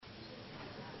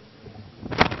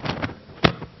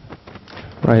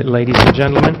Right, ladies and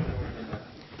gentlemen,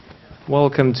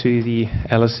 welcome to the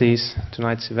LSE's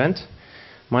tonight's event.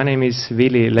 My name is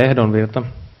Vili Lehdonvirta.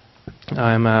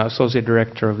 I'm Associate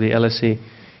Director of the LSE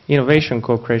Innovation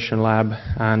Co-Creation Lab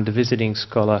and the Visiting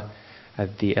Scholar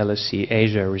at the LSE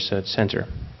Asia Research Center.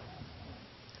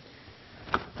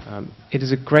 It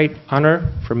is a great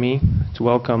honor for me to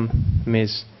welcome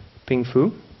Ms. Ping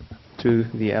Fu to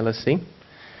the LSE.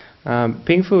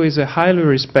 Ping Fu is a highly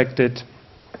respected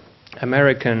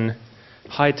American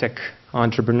high-tech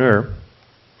entrepreneur,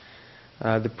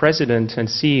 the president and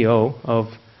CEO of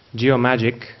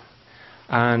Geomagic,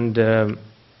 and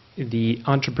the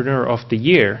Entrepreneur of the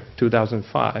Year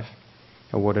 2005,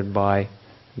 awarded by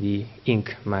the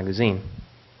Inc. magazine.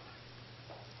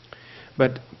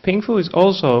 But Ping Fu is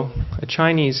also a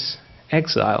Chinese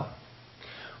exile,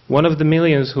 one of the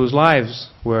millions whose lives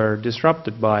were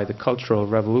disrupted by the Cultural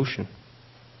Revolution.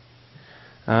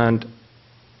 And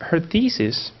her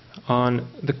thesis on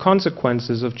the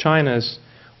consequences of China's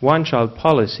one-child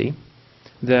policy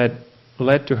that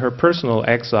led to her personal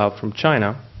exile from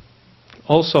China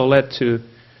also led to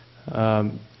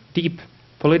deep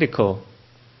political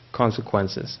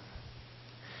consequences.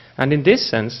 And in this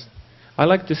sense, I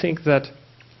like to think that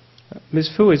Ms.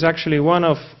 Fu is actually one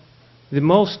of the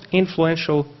most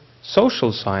influential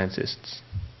social scientists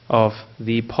of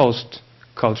the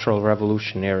post-Cultural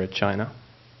Revolution era China.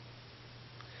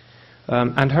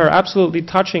 And her absolutely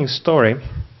touching story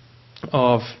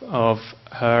of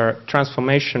her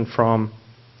transformation from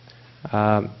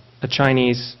a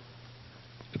Chinese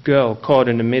girl caught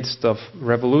in the midst of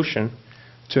revolution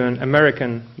to an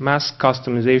American mass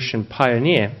customization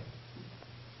pioneer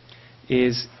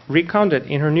is recounted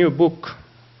in her new book,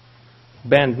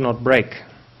 Bend Not Break,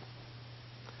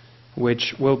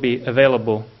 which will be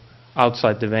available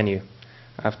outside the venue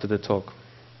after the talk.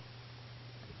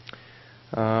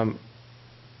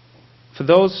 For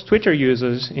those Twitter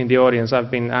users in the audience, I've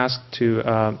been asked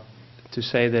to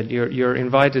say that you're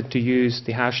invited to use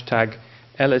the hashtag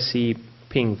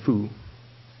LSEPingFu.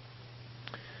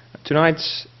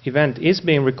 Tonight's event is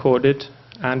being recorded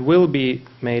and will be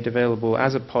made available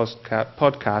as a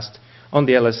podcast on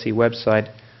the LSE website,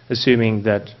 assuming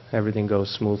that everything goes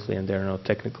smoothly and there are no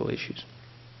technical issues.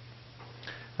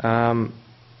 And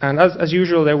as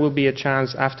usual, there will be a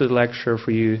chance after the lecture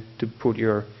for you to put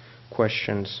your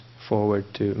questions forward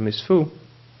to Ms. Fu.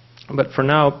 But for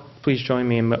now, please join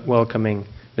me in welcoming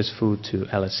Ms. Fu to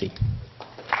LSE.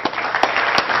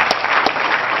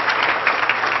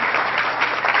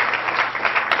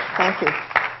 Thank you.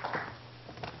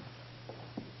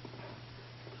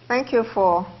 Thank you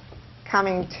for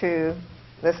coming to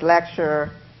this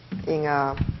lecture in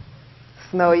a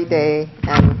snowy day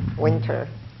and winter.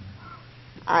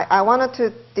 I wanted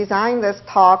to design this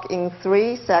talk in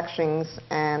 3 sections,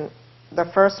 and the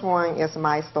first one is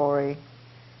my story.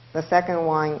 The second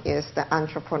one is the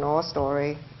entrepreneur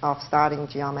story of starting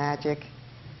Geomagic.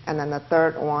 And then the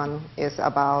third one is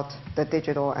about the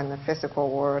digital and the physical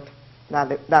world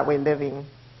that we live in.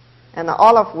 And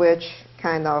all of which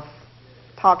kind of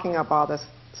talking about the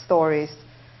stories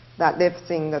that lives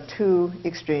in the 2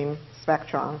 extreme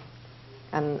spectrum.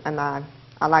 And I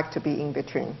like to be in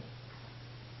between.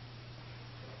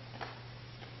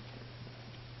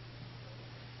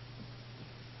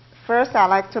 First, I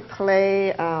like to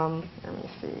play, let me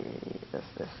see, this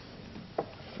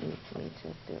needs me to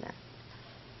do that.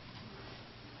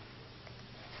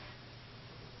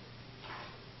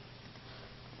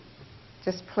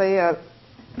 Just play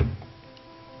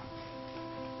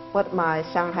what my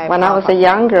Shanghai When I was a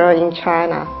young girl in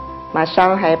China, my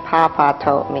Shanghai Papa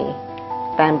told me,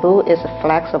 bamboo is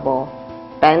flexible,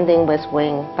 bending with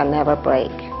wind but never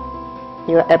break.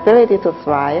 Your ability to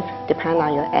thrive depends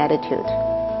on your attitude,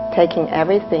 taking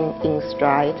everything in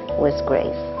stride with grace.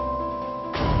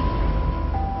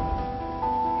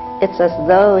 It's as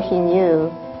though he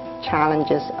knew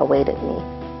challenges awaited me.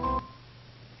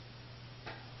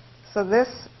 So this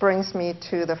brings me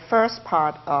to the first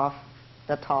part of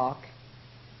the talk.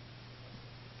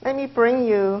 Let me bring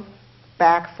you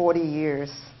back 40 years.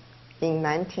 In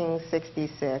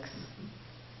 1966,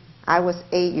 I was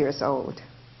 8 years old.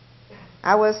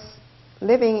 I was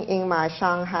living in my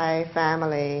Shanghai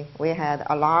family. We had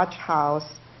a large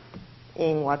house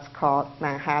in what's called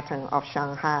Manhattan of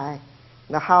Shanghai.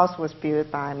 The house was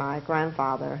built by my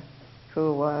grandfather,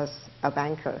 who was a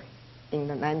banker in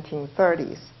the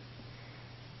 1930s.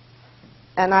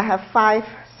 And I have 5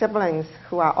 siblings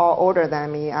who are all older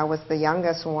than me. I was the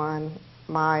youngest one.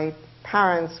 My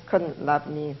parents couldn't love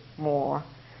me more,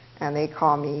 and they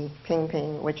call me Ping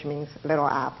Ping, which means little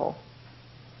apple.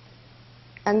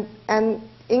 And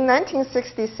in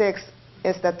 1966,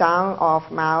 is the dawn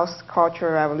of Mao's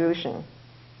Cultural Revolution.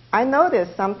 I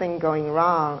noticed something going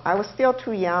wrong. I was still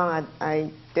too young.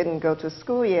 I didn't go to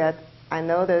school yet. I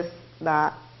noticed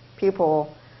that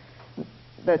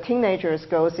the teenagers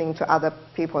goes into other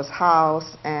people's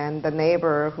house, and the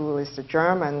neighbor who is a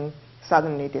German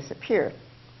suddenly disappeared.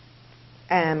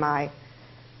 And my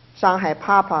Shanghai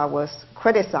Papa was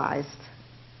criticized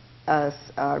as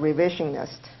a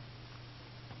revisionist,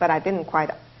 but I didn't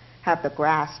quite have the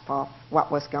grasp of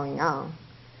what was going on.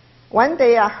 One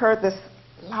day I heard this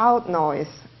loud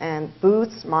noise and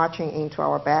boots marching into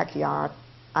our backyard.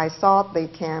 I thought they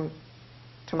came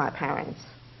to my parents,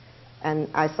 and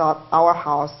I thought our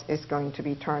house is going to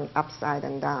be turned upside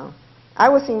and down. I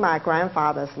was in my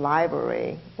grandfather's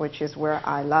library, which is where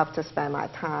I love to spend my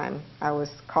time. I was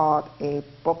called a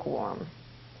bookworm.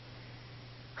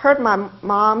 Heard my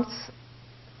mom's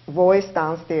voice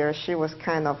downstairs. She was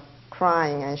kind of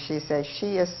crying, and she said,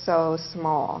 "She is so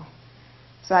small."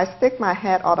 So I stick my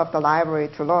head out of the library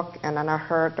to look, and then I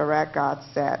heard the red guard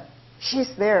said,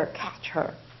 "She's there, catch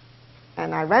her."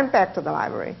 And I ran back to the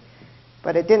library,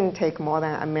 but it didn't take more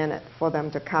than a minute for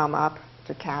them to come up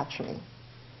to catch me.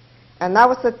 And that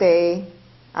was the day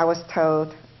I was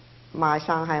told my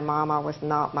Shanghai mama was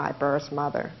not my birth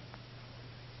mother.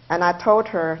 And I told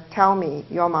her, "Tell me,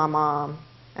 you're my mom."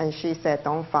 And she said,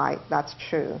 "Don't fight, that's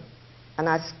true." And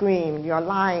I screamed, "You're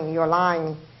lying, you're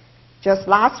lying. Just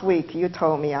last week you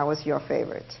told me I was your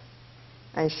favorite."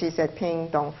 And she said, "Ping,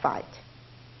 don't fight."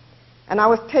 And I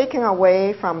was taken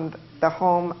away from the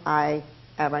home I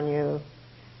ever knew.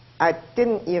 I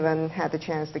didn't even have the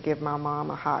chance to give my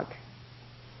mom a hug.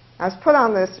 I was put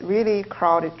on this really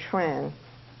crowded train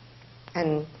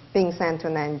and being sent to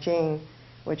Nanjing,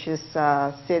 which is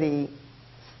a city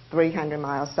 300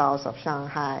 miles south of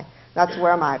Shanghai. That's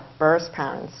where my birth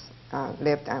parents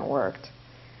lived and worked.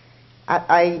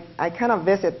 I kind of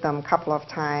visit them a couple of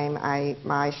times.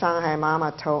 My Shanghai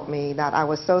mama told me that I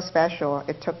was so special,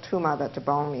 it took two mothers to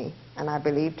born me, and I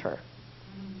believed her.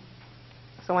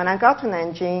 So when I got to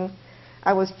Nanjing,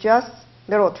 I was just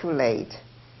a little too late.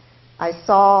 I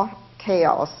saw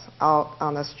chaos out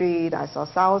on the street. I saw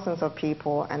thousands of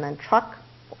people, and then truck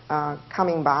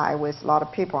coming by with a lot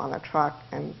of people on the truck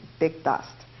and big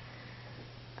dust.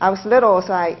 I was little,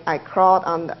 so I crawled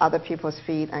on the other people's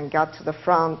feet and got to the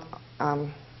front,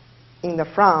 in the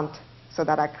front, so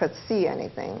that I could see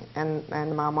anything.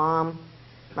 And my mom,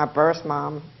 my birth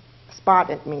mom,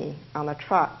 spotted me on the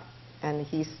truck, and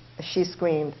she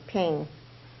screamed, "Ping,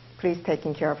 please take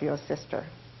care of your sister."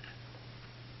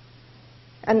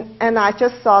 And I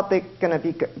just thought they're going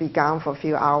to be gone for a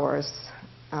few hours.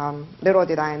 Little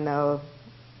did I know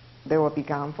they would be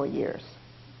gone for years.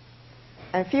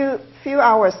 And few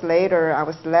hours later, I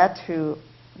was led to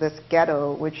this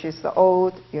ghetto, which is the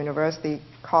old university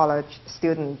college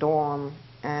student dorm,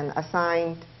 and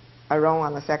assigned a room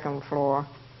on the second floor.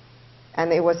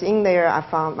 And it was in there I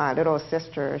found my little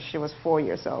sister. She was 4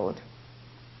 years old.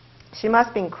 She must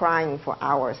have been crying for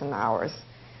hours and hours.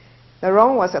 The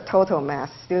room was a total mess.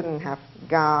 Students have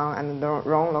gone, and the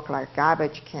room looked like a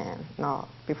garbage can. Now,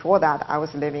 before that, I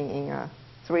was living in a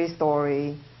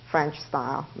 3-story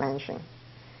French-style mansion.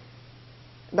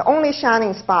 The only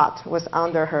shining spot was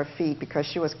under her feet because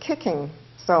she was kicking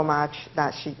so much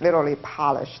that she literally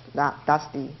polished that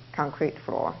dusty concrete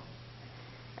floor.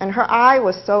 And her eye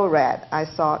was so red, I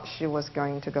thought she was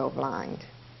going to go blind.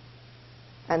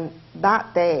 And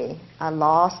that day, I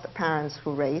lost parents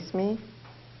who raised me,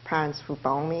 parents who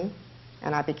born me,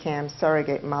 and I became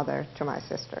surrogate mother to my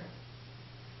sister.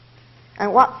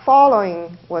 And what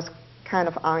following was kind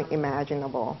of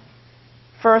unimaginable.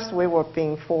 First, we were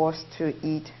being forced to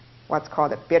eat what's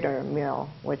called a bitter meal,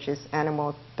 which is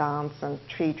animal dung and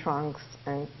tree trunks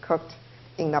and cooked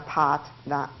in a pot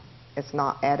that is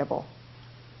not edible.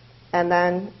 And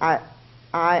then I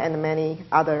and many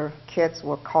other kids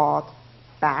were called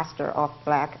bastard of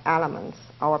black elements.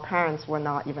 Our parents were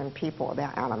not even people, they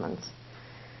are elements.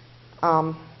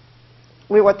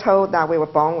 We were told that we were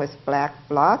born with black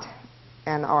blood,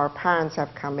 and our parents have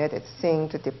committed sin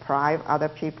to deprive other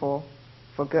people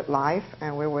for good life,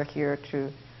 and we were here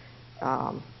to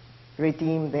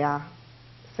redeem their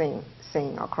sin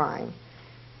or crime.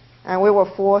 And we were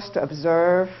forced to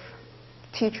observe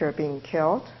teacher being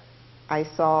killed. I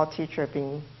saw teacher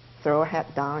being thrown head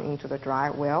down into the dry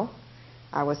well.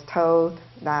 I was told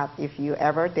that if you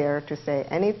ever dare to say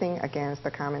anything against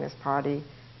the Communist Party,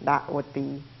 that would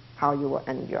be how you will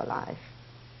end your life.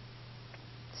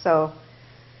 So,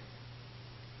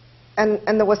 and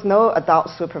there was no adult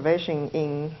supervision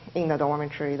in the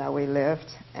dormitory that we lived,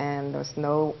 and there was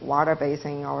no water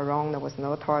basin in our room, there was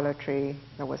no toiletry,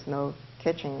 there was no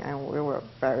kitchen, and we were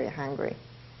very hungry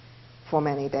for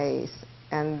many days.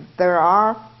 And there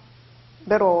are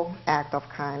little acts of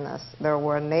kindness. There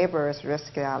were neighbors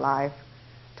risking their life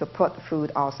to put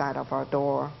food outside of our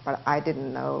door, but I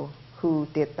didn't know who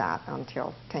did that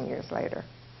until 10 years later.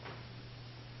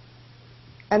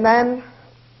 And then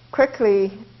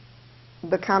quickly,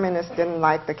 the communists didn't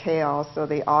like the chaos, so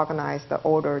they organized the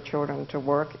older children to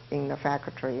work in the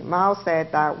factory. Mao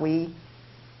said that we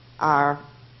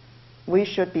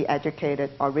should be educated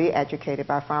or re-educated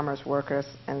by farmers, workers,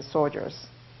 and soldiers.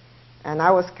 And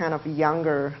I was kind of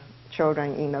younger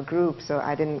children in the group, so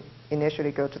I didn't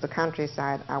initially go to the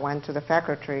countryside. I went to the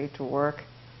factory to work,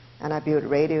 and I built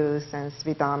radios and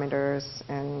speedometers,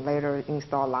 and later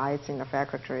installed lights in the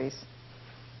factories.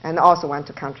 And also went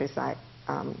to countryside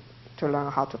to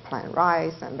learn how to plant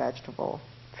rice and vegetable,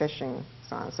 fishing,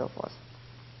 so on and so forth.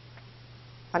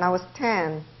 When I was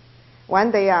 10, one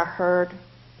day I heard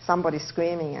somebody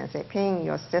screaming and say, "Ping,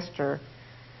 your sister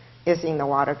is in the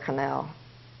water canal."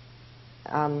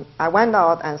 I went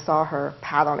out and saw her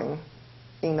paddling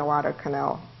in the water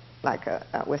canal like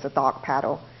with a dog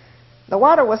paddle. The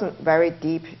water wasn't very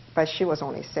deep, but she was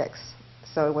only 6,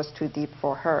 so it was too deep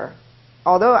for her.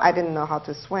 Although I didn't know how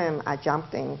to swim, I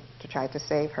jumped in to try to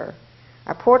save her.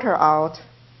 I pulled her out,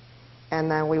 and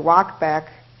then we walked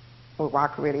back. We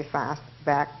walked really fast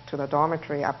back to the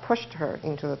dormitory. I pushed her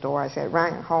into the door. I said,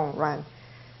 "Run home, run."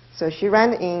 So she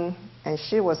ran in, and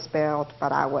she was spared,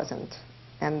 but I wasn't.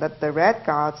 And the Red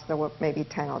Guards, there were maybe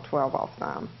 10 or 12 of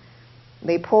them,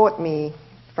 they pulled me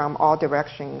from all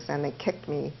directions, and they kicked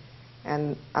me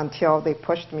and until they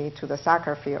pushed me to the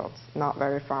soccer fields, not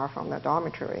very far from the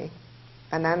dormitory.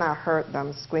 And then I heard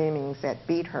them screaming, said,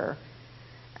 "Beat her,"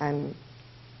 and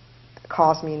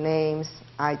calls me names.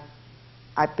 I'd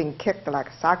been kicked like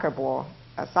a soccer ball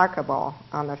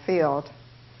on the field.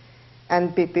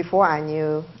 And before I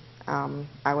knew,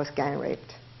 I was gang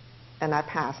raped. And I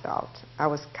passed out. I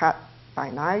was cut by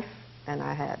knife, and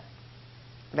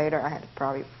later I had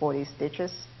probably 40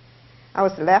 stitches. I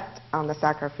was left on the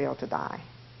soccer field to die.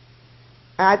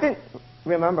 And I didn't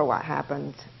remember what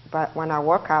happened, but when I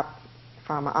woke up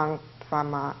from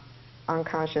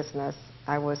unconsciousness,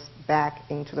 I was back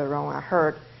into the room. I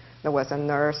heard there was a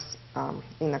nurse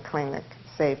in the clinic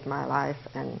saved my life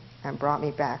and brought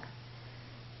me back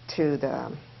to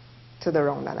the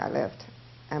room that I lived.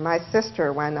 And my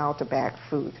sister went out to bag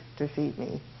food to feed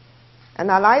me.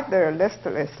 And I lied there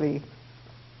listlessly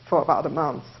for about a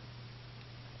month.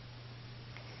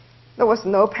 There was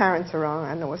no parents around,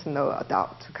 and there was no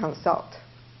adult to consult.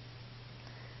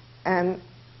 And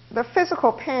the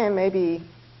physical pain may be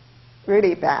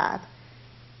really bad,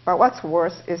 but what's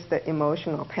worse is the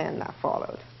emotional pain that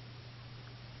followed.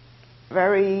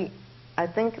 I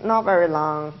think not very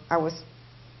long, I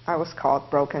was called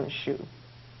broken shoe.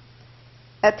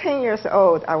 At 10 years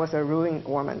old, I was a ruined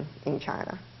woman in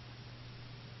China.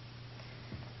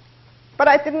 But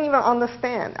I didn't even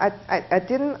understand. I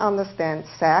didn't understand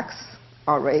sex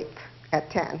or rape at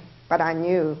 10, but I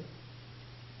knew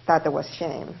that there was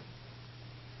shame.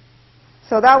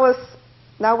 So that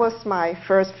was my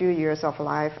first few years of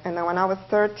life. And then when I was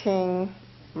 13,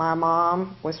 my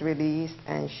mom was released,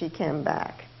 and she came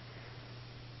back.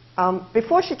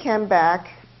 Before she came back,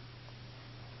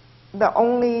 the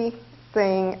only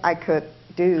thing I could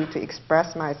do to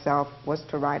express myself was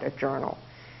to write a journal.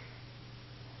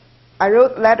 I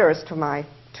wrote letters to my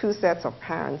 2 sets of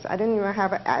parents. I didn't even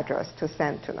have an address to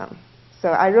send to them. So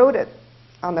I wrote it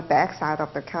on the backside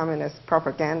of the communist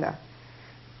propaganda,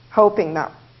 hoping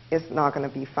that it's not going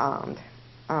to be found.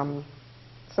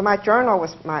 So my journal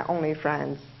was my only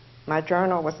friend. My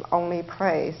journal was the only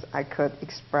place I could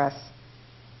express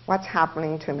what's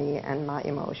happening to me and my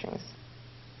emotions.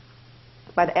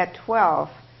 But at 12,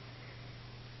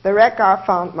 the Red Guard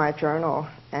found my journal,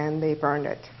 and they burned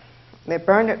it. They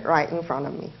burned it right in front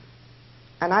of me.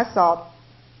 And I saw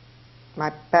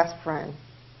my best friend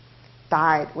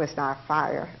died with that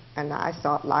fire, and I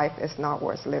thought life is not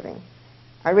worth living.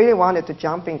 I really wanted to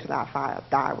jump into that fire,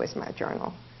 die with my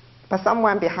journal. But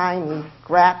someone behind me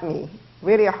grabbed me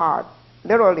really hard,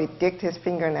 literally digged his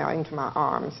fingernail into my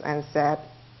arms and said,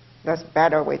 "There's a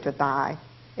better way to die.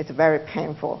 It's very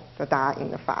painful to die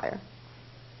in the fire."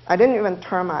 I didn't even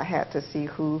turn my head to see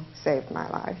who saved my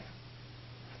life.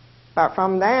 But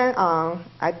from then on,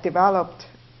 I developed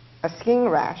a skin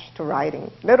rash to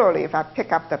writing. Literally, if I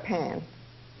pick up the pen,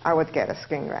 I would get a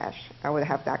skin rash. I would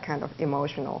have that kind of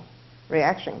emotional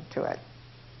reaction to it.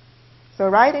 So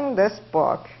writing this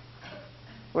book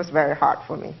was very hard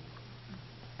for me.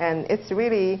 And it's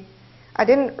really, I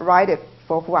didn't write it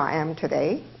for who I am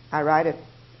today. I write it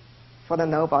for the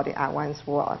nobody I once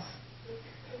was.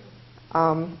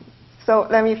 So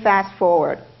let me fast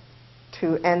forward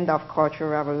to end of Cultural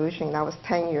Revolution. That was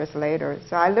 10 years later.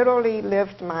 So I literally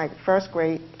lived my first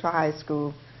grade to high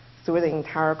school through the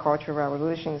entire Cultural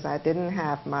Revolutions. I didn't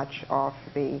have much of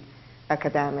the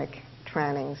academic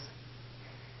trainings.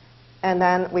 And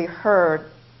then we heard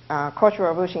Cultural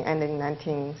Revolution ended in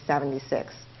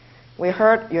 1976. We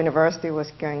heard university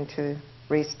was going to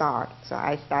restart, so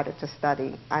I started to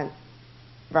study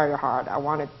very hard. I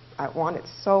wanted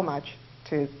so much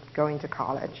to go into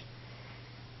college.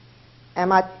 And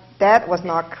my dad was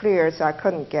not clear, so I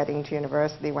couldn't get into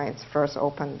university when it first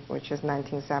opened, which is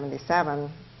 1977.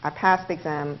 I passed the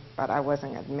exam, but I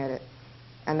wasn't admitted.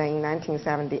 And then in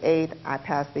 1978, I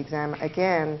passed the exam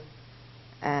again,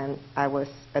 and I was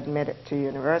admitted to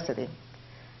university.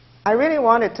 I really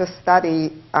wanted to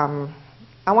study, I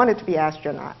wanted to be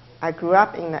astronaut. I grew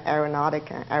up in the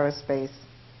aeronautic and aerospace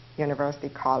university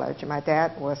college. My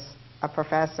dad was a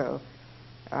professor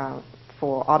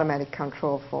for automatic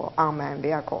control for unmanned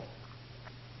vehicle.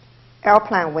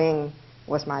 Airplane wing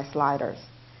was my sliders.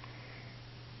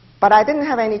 But I didn't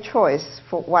have any choice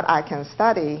for what I can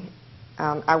study.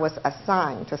 I was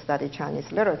assigned to study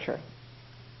Chinese literature.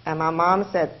 And my mom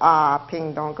said,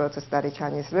 Ping, don't go to study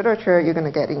Chinese literature. You're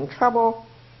going to get in trouble.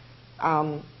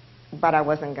 But I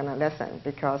wasn't going to listen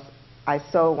because I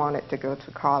so wanted to go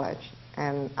to college.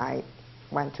 And I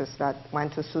went to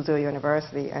Suzhou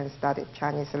University and studied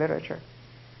Chinese literature.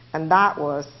 And that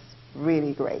was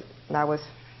really great. That was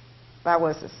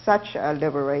such a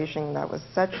liberation. That was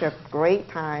such a great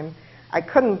time. I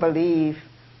couldn't believe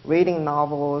reading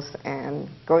novels and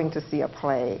going to see a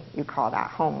play. You call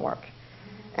that homework.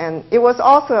 And it was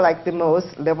also like the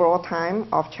most liberal time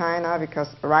of China because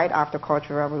right after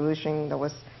Cultural Revolution, there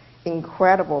was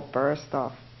incredible burst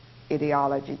of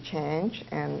ideology change,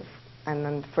 and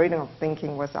then freedom of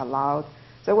thinking was allowed.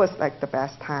 So it was like the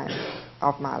best time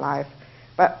of my life.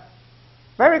 But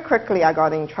very quickly, I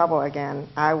got in trouble again.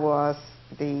 I was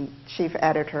the chief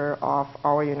editor of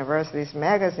our university's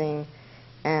magazine,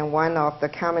 and one of the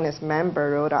communist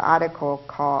members wrote an article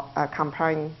called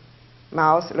comparing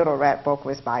Mao's Little Red Book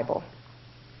with Bible.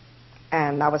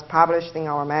 And that was published in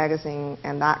our magazine,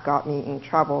 and that got me in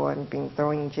trouble and being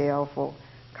thrown in jail for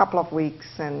a couple of weeks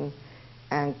and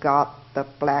got the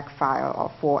black file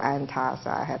of 4 antis.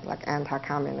 I had like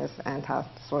anti-communist,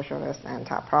 anti-socialist,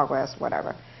 anti-progress,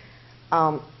 whatever.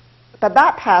 But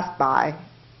that passed by,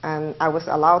 and I was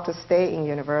allowed to stay in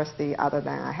university other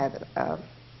than I had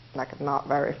like a not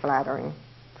very flattering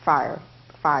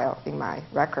file in my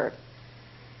record.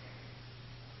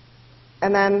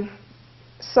 And then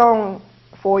soon,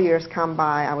 4 years come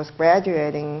by, I was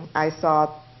graduating. I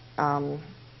saw,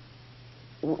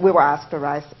 we were asked to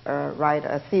write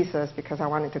a thesis because I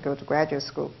wanted to go to graduate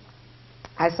school.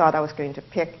 I thought I was going to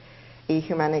pick a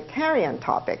humanitarian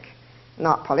topic,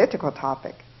 not political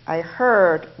topic. I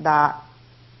heard that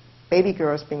baby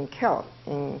girls being killed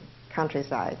in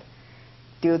countryside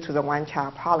due to the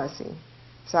one-child policy.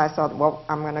 So I thought, well,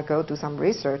 I'm going to go do some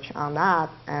research on that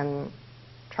and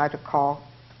try to call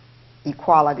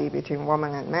equality between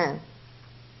women and men.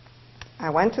 I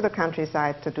went to the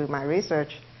countryside to do my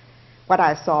research. What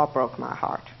I saw broke my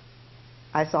heart.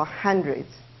 I saw hundreds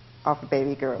of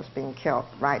baby girls being killed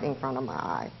right in front of my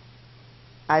eye.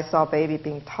 I saw baby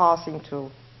being tossed into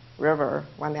river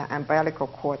when their umbilical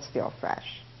cord still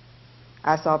fresh.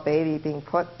 I saw baby being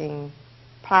put in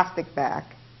plastic bag,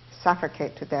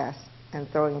 suffocate to death, and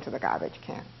thrown into the garbage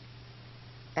can.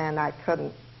 And I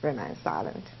couldn't remain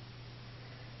silent.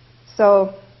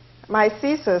 So my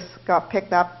thesis got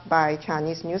picked up by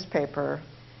Chinese newspaper,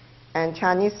 and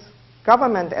Chinese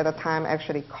government at the time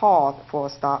actually called for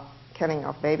stop killing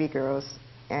of baby girls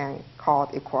and called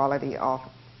equality of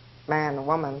man and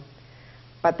woman.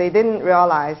 But they didn't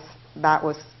realize that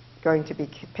was going to be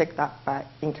picked up by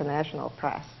international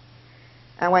press.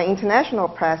 And when international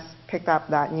press picked up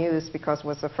that news, because it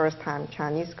was the first time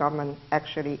Chinese government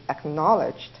actually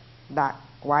acknowledged that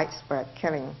widespread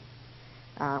killing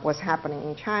was happening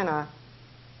in China,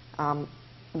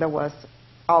 there was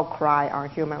outcry on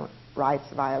human rights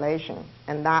violation.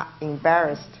 And that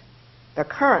embarrassed the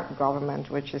current government,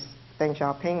 which is Deng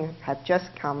Xiaoping had just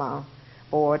come on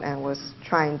board and was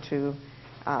trying to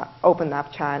open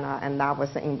up China, and that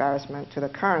was an embarrassment to the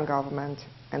current government.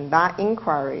 And that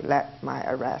inquiry led my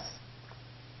arrest.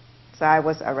 So I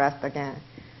was arrested again.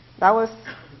 That was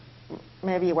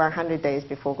maybe 100 days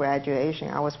before graduation.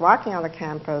 I was walking on the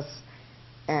campus,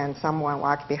 and someone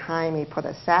walked behind me, put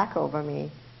a sack over me,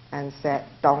 and said,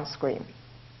 "Don't scream."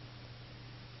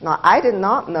 Now, I did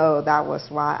not know that was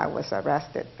why I was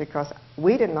arrested, because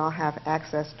we did not have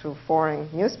access to foreign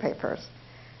newspapers.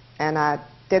 And I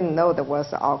didn't know there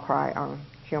was an outcry on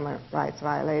human rights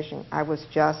violation. I was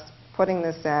just put in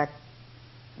the sack,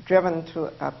 driven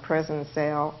to a prison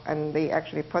cell, and they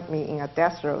actually put me in a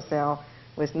death row cell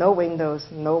with no windows,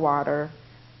 no water,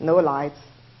 no lights,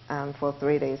 for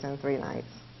 3 days and 3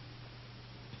 nights.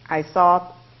 I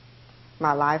thought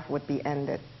my life would be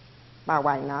ended by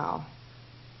right now,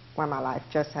 when my life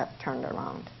just had turned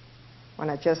around, when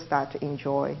I just started to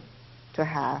enjoy, to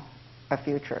have a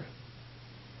future.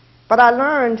 But I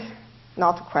learned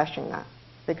not to question that,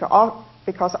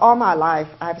 because all my life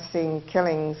I've seen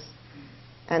killings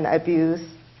and abuse,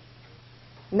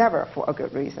 never for a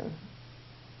good reason.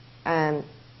 And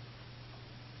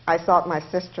I thought my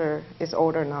sister is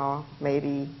older now,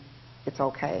 maybe it's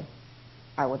okay,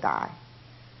 I will die.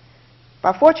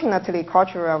 But fortunately,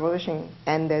 Cultural Revolution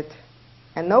ended,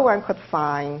 and no one could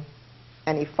find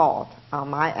any fault on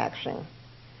my action.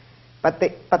 But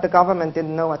the government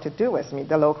didn't know what to do with me.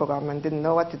 The local government didn't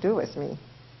know what to do with me.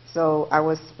 So I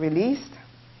was released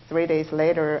 3 days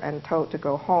later and told to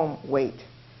go home, wait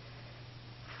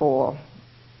for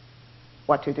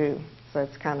what to do. So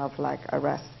it's kind of like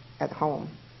arrest at home.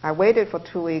 I waited for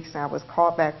 2 weeks, and I was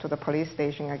called back to the police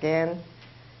station again,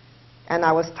 and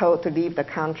I was told to leave the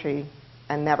country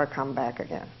and never come back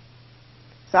again.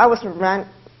 So I was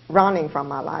running from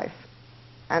my life.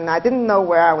 And I didn't know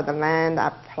where I would land. I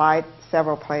applied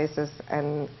several places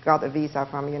and got a visa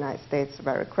from the United States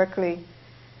very quickly.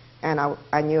 And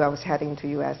I knew I was heading to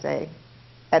USA.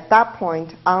 At that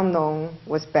point, unknown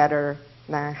was better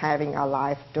than having a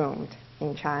life doomed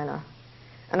in China.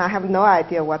 And I have no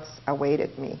idea what's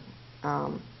awaited me.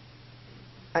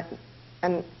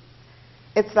 And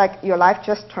it's like your life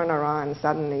just turned around and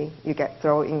suddenly you get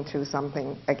thrown into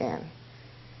something again.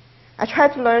 I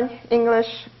tried to learn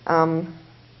English.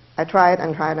 I tried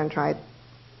and tried and tried.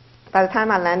 By the time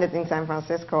I landed in San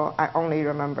Francisco, I only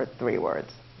remembered 3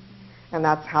 words. And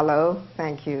that's hello,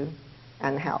 thank you,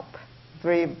 and help.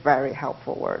 3 very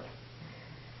helpful words.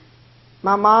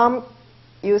 My mom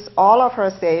used all of her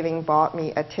savings, bought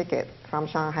me a ticket from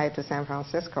Shanghai to San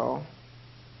Francisco.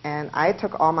 And I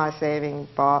took all my savings,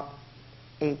 bought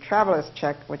a traveler's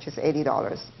check, which is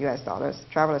 $80 US dollars,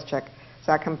 traveler's check,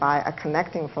 so I can buy a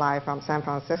connecting flight from San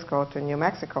Francisco to New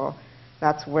Mexico.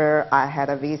 That's where I had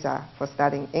a visa for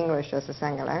studying English as a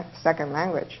second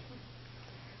language.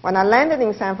 When I landed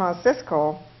in San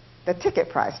Francisco, the ticket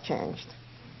price changed,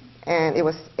 and it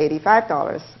was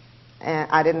 $85. And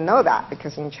I didn't know that,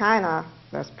 because in China,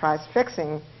 there's price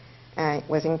fixing, and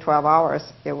within 12 hours,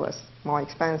 it was more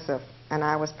expensive, and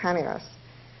I was penniless.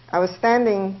 I was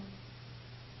standing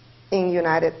in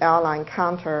United Airlines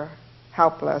counter,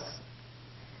 helpless,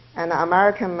 and an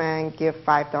American man gave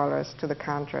 $5 to the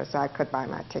counter so I could buy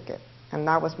my ticket. And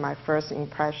that was my first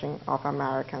impression of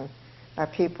American,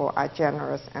 that people are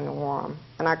generous and warm.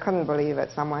 And I couldn't believe it.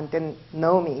 Someone didn't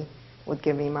know me would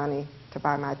give me money to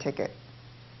buy my ticket.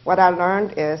 What I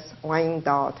learned is, when in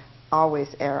doubt,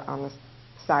 always err on the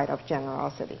side of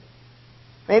generosity.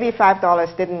 Maybe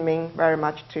 $5 didn't mean very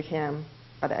much to him,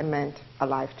 but it meant a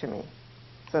life to me.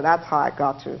 So that's how I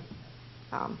got to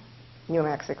New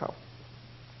Mexico.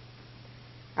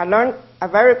 I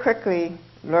very quickly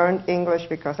learned English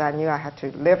because I knew I had to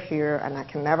live here and I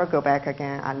can never go back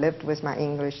again. I lived with my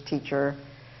English teacher,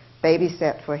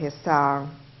 babysat for his son.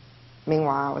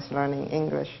 Meanwhile, I was learning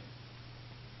English.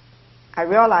 I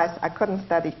realized I couldn't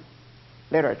study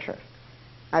literature.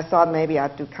 I thought maybe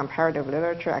I'd do comparative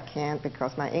literature. I can't,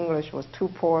 because my English was too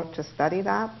poor to study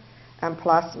that. And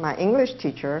plus, my English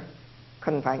teacher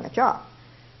couldn't find a job.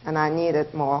 And I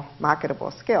needed more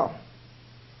marketable skill.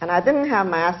 And I didn't have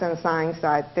math and science, so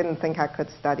I didn't think I could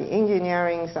study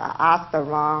engineering. So I asked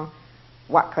around,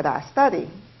 what could I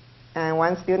study? And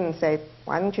one student said,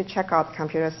 why don't you check out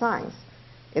computer science?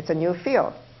 It's a new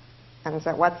field. And I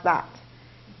said, what's that?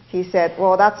 He said,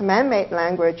 well, that's man-made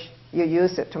language. You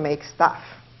use it to make stuff.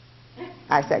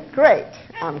 I said, great.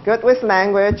 I'm good with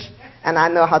language, and I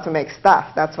know how to make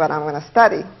stuff. That's what I'm going to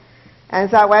study. And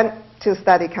so I went to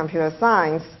study computer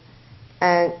science.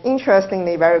 And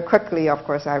interestingly, very quickly, of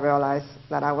course, I realized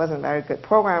that I wasn't a very good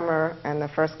programmer, and the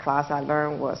first class I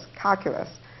learned was calculus.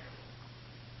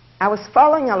 I was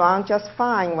following along just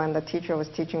fine when the teacher was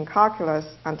teaching calculus,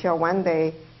 until one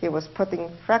day he was putting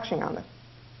fraction on the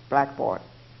blackboard.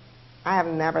 I have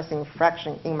never seen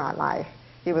fraction in my life.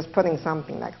 He was putting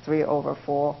something like 3 over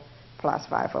 4 plus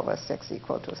 5 over 6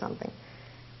 equal to something.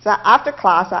 So after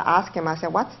class, I asked him, I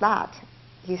said, what's that?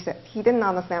 He said, he didn't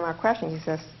understand my question. He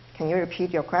says, can you repeat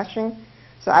your question?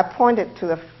 So I pointed to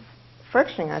the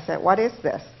fraction. I said, what is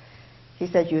this? He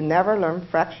said, you never learned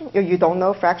fraction? You don't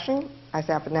know fraction? I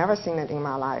said, I've never seen it in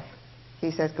my life. He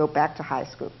says, go back to high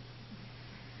school.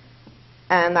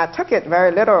 And I took it very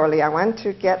literally. I went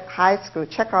to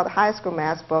check out high school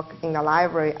math book in the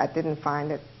library. I didn't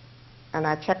find it. And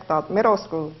I checked out middle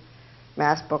school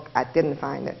math book. I didn't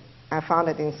find it. I found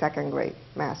it in second grade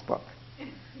math book.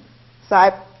 So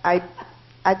I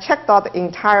checked out the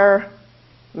entire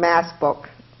math book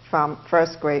from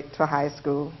first grade to high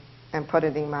school and put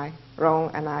it in my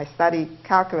room. And I studied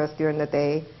calculus during the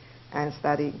day and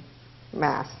studied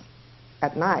math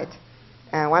at night.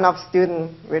 And one of the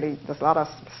students, really, there's a lot of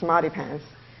smarty pants,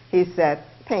 he said,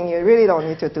 Ping, you really don't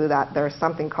need to do that. There's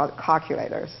something called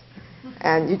calculators.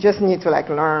 And you just need to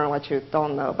learn what you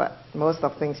don't know, but most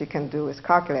of the things you can do with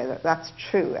calculator. That's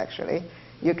true, actually.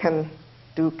 You can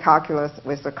do calculus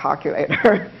with a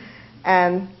calculator.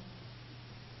 And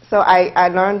so I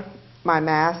learned my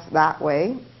math that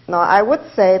way. Now, I would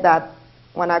say that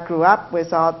when I grew up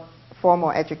without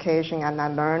formal education and I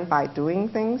learned by doing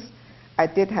things, I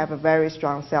did have a very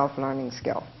strong self-learning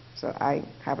skill. So I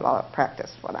have a lot of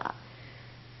practice for that.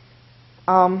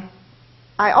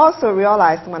 I also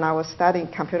realized when I was studying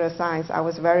computer science, I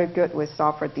was very good with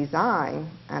software design,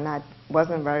 and I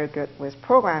wasn't very good with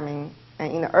programming.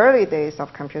 And in the early days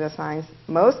of computer science,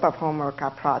 most of homework are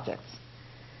projects.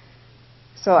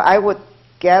 So I would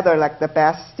gather the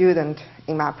best student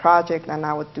in my project, and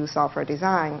I would do software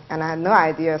design. And I had no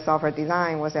idea software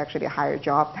design was actually a higher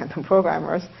job than the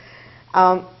programmers.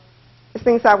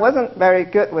 Since I wasn't very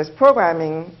good with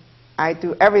programming, I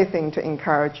do everything to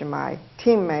encourage my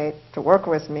teammate to work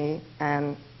with me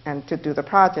and to do the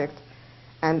project.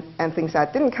 And things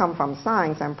that didn't come from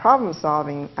science and problem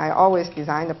solving, I always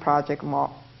designed the project more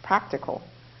practical.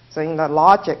 So in the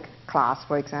logic class,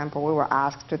 for example, we were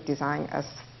asked to design a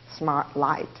smart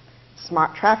light,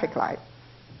 smart traffic light.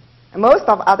 And most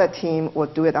of other team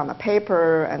would do it on the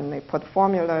paper and they put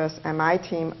formulas. And my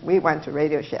team, we went to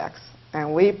Radio Shacks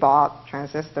and we bought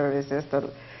transistor,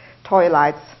 resistor, toy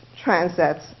lights,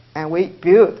 transits, and we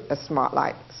built a smart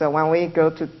light. So when we go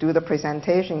to do the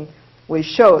presentation, we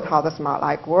showed how the smart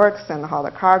light works and how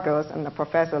the car goes, and the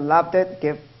professor loved it,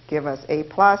 give us A+.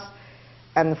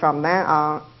 And from then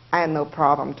on, I had no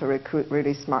problem to recruit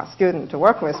really smart students to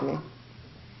work with me.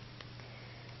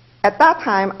 At that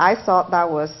time, I thought that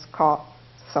was called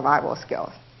survival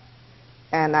skills.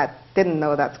 And I didn't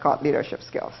know that's called leadership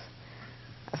skills.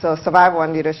 So survival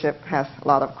and leadership has a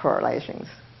lot of correlations.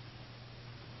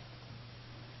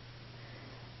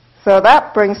 So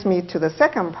that brings me to the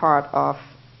second part of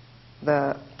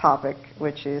the topic,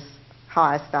 which is how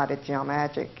I started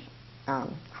Geomagic,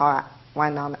 how I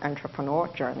went on the entrepreneur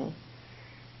journey.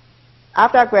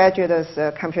 After I graduated as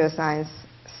a computer science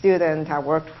student, I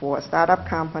worked for a startup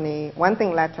company. One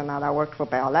thing led to another. I worked for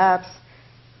Bell Labs.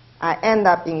 I ended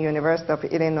up in University of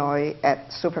Illinois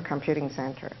at Supercomputing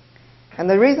Center. And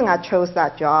the reason I chose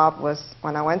that job was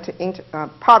when I went to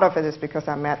part of it is because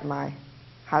I met my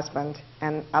husband,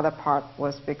 and other part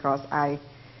was because I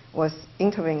was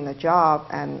interviewing the job,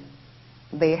 and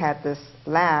they had this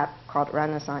lab called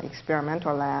Renaissance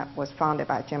Experimental Lab, was founded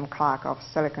by Jim Clark of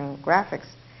Silicon Graphics,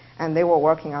 and they were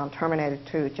working on Terminator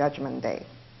 2 Judgment Day.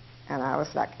 And I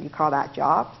was like, you call that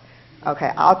job?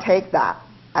 Okay, I'll take that.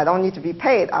 I don't need to be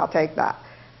paid, I'll take that.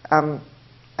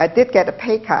 I did get a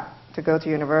pay cut to go to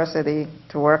university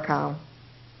to work on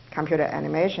computer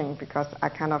animation because I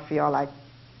kind of feel like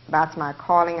that's my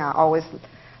calling. I always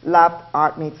loved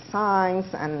art meets science,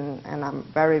 and I'm a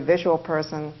very visual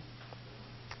person.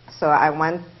 So I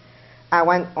went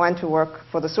to work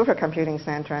for the Supercomputing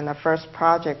Center, and the first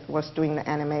project was doing the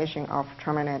animation of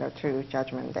Terminator 2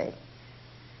 Judgment Day.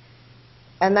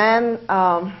 And then,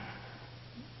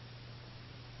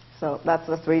 so that's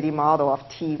the 3D model of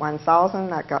T-1000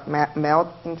 that got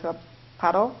melted into a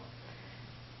puddle.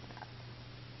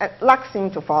 Luck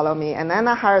seemed to follow me, and then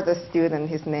I hired a student.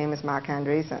 His name is Mark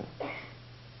Andreessen.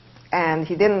 And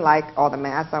he didn't like all the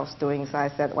math I was doing, so I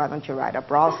said, why don't you write a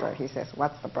browser? He says,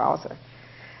 what's the browser?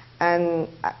 And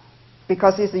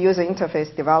because he's a user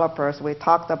interface developer, we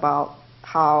talked about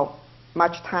how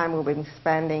much time we've been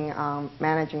spending on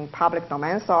managing public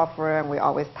domain software, and we're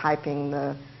always typing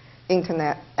the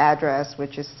internet address,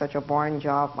 which is such a boring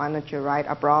job. Why don't you write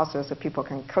a browser so people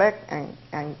can click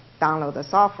and download the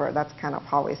software? That's kind of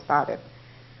how we started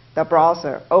the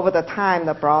browser. Over the time,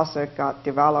 the browser got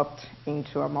developed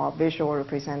into a more visual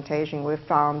representation. We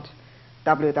found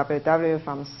www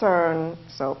from CERN,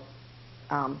 so,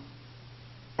 and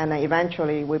then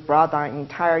eventually we brought our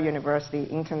entire university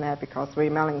internet because 3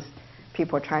 million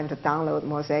people trying to download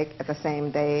Mosaic at the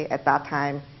same day. At that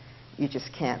time, you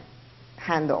just can't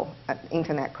handle,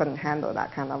 internet couldn't handle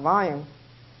that kind of volume.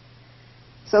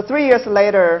 So 3 years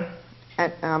later,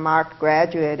 Mark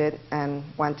graduated and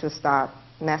went to start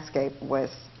Netscape with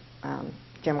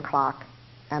Jim Clark.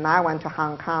 And I went to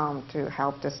Hong Kong to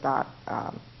help to start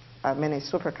a mini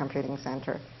supercomputing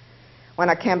center. When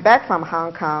I came back from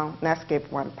Hong Kong,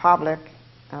 Netscape went public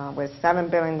with $7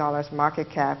 billion market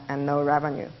cap and no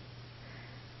revenue.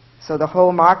 So the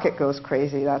whole market goes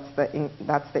crazy. That's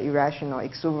the irrational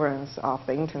exuberance of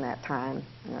the internet time.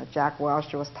 You know, Jack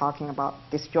Welch was talking about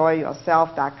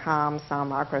destroyyourself.com.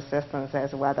 Some microsystems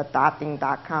says we're the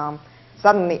dotting.com.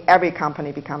 Suddenly every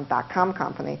company becomes .com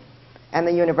company. And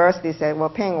the university said, well,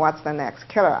 Ping, what's the next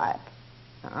killer app?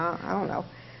 I don't know.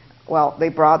 Well, they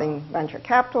brought in venture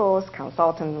capitalists,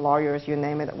 consultants, lawyers, you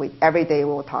name it. Every day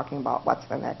we were talking about what's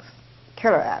the next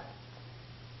killer app.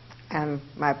 And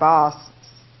my boss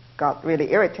got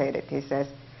really irritated. He says,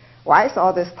 why is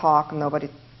all this talk, nobody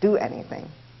do anything?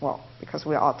 Well, because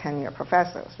we're all 10-year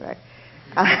professors, right?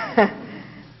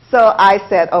 So I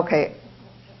said, okay,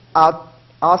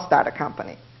 I'll start a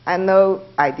company. I had no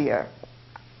idea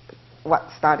what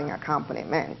starting a company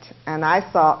meant. And I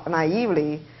thought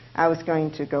naively I was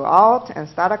going to go out and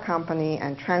start a company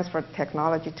and transfer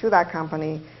technology to that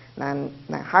company, then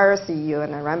hire a CEO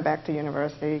and then run back to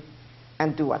university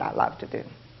and do what I love to do.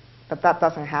 But that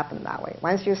doesn't happen that way.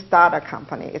 Once you start a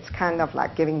company, it's kind of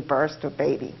like giving birth to a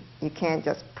baby. You can't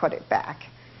just put it back.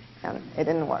 And it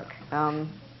didn't work.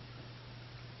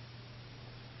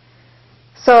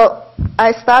 So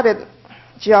I started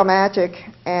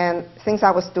Geomagic, and since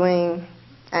I was doing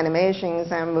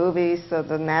animations and movies, so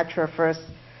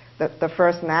the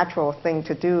first natural thing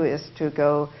to do is to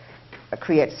go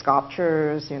create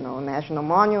sculptures, national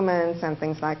monuments and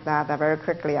things like that. That very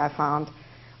quickly I found,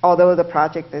 although the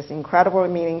project is incredibly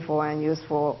meaningful and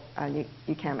useful,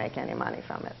 you can't make any money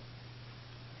from it.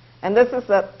 And this is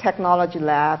a technology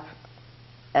lab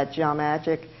at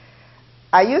Geomagic.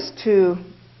 I used to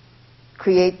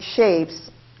create shapes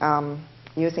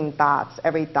using dots.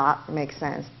 Every dot makes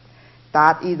sense.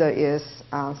 Dot either is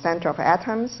center of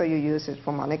atoms, so you use it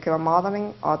for molecular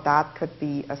modeling, or dot could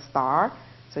be a star,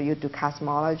 so you do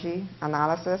cosmology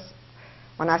analysis.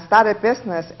 When I started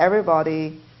business,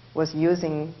 everybody was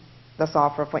using the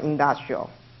software for industrial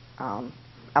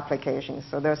applications.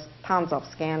 So there's tons of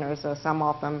scanners, so some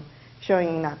of them showing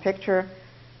in that picture.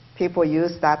 People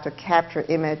use that to capture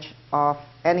image of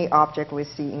any object we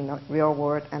see in the real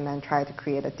world and then try to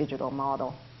create a digital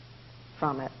model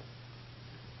from it.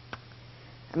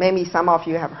 Maybe some of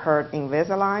you have heard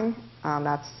Invisalign.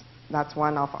 That's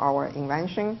one of our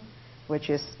inventions, which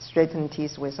is straightened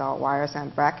teeth without wires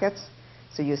and brackets.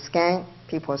 So you scan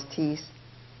people's teeth,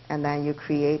 and then you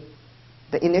create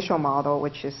the initial model,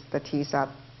 which is the teeth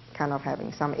are kind of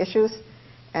having some issues,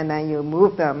 and then you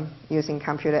move them using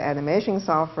computer animation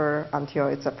software until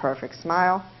it's a perfect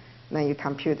smile. And then you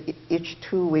compute each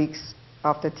 2 weeks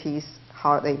of the teeth,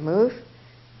 how they move,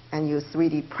 and you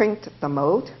 3D print the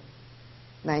mold.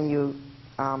 Then you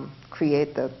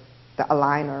create the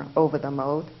aligner over the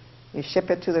mold. You ship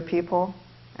it to the people,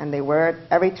 and they wear it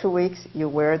every 2 weeks. You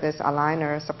wear this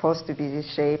aligner, supposed to be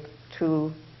this shape,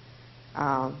 2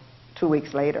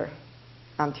 weeks later,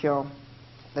 until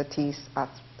the teeth are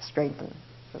straightened.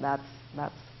 So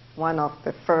that's one of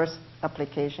the first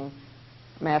application,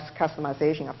 mass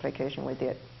customization application we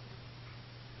did.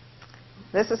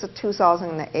 This is a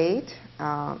 2008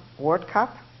 World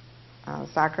Cup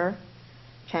soccer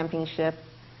championship.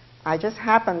 I just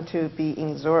happened to be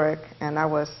in Zurich, and I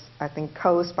was, I think,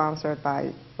 co-sponsored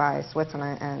by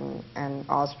Switzerland and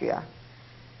Austria.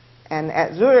 And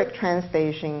at Zurich train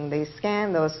station, they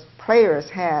scanned those players'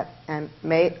 head and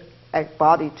made a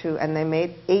body too, and they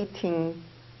made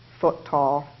 18-foot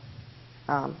tall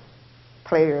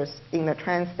players in the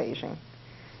train station.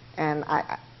 And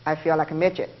I feel like a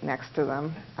midget next to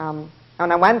them.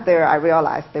 When I went there, I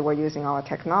realized they were using our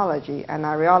technology, and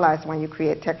I realized when you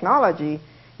create technology,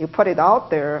 you put it out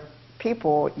there,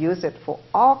 people use it for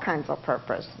all kinds of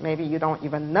purpose. Maybe you don't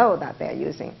even know that they're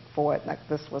using for it. Like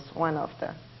this was one of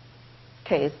the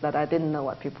case that I didn't know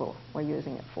what people were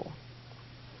using it for.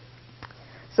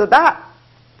 So that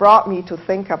brought me to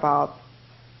think about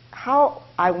how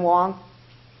I want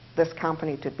this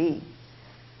company to be.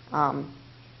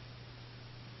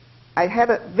 I had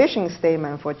a vision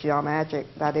statement for Geomagic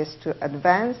that is to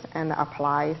advance and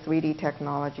apply 3D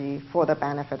technology for the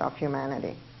benefit of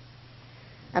humanity.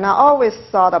 And I always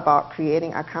thought about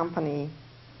creating a company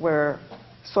where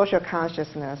social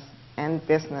consciousness and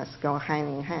business go hand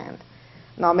in hand.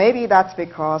 Now, maybe that's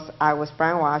because I was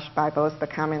brainwashed by both the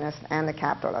communist and the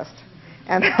capitalist.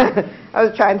 And I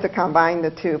was trying to combine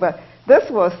the two. But this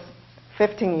was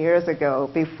 15 years ago,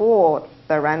 before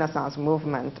the Renaissance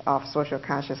movement of social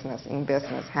consciousness in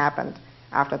business happened.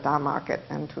 after that market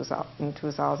in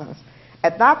 2000s.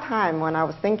 At that time, when I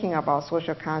was thinking about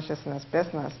social consciousness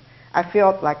business, I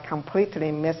felt like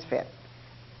completely misfit.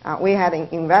 We had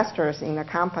investors in the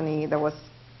company. There was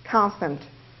constant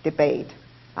debate.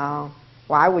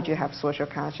 Why would you have social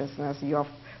consciousness? You're a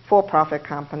for-profit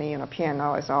company, and a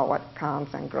P&L is all what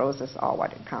counts, and growth is all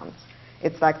what it counts.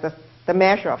 It's like the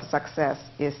measure of success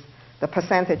is the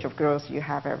percentage of growth you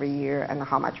have every year and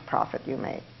how much profit you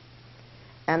make.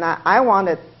 And I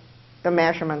wanted the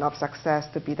measurement of success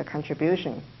to be the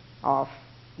contribution of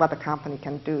what the company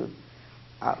can do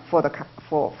for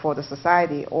the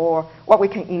society, or what we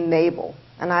can enable.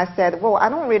 And I said, well, I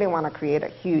don't really want to create a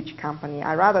huge company.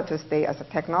 I'd rather to stay as a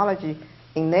technology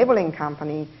enabling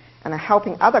company and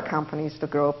helping other companies to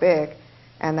grow big,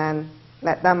 and then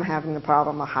let them having the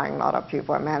problem of hiring a lot of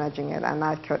people and managing it, and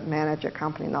I could manage a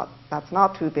company that's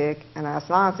not too big, and as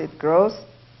long as it grows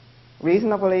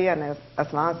reasonably and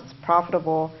as long as it's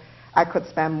profitable, I could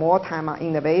spend more time on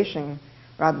innovation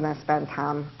rather than spend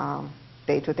time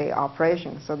day-to-day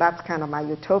operations. So that's kind of my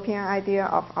utopian idea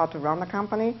of how to run the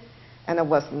company, and it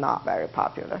was not very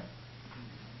popular.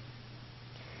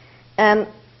 And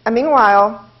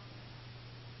meanwhile,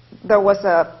 there was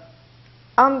a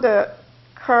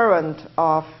undercurrent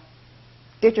of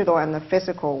digital and the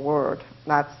physical world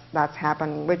that's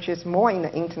happening, which is more in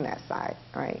the internet side,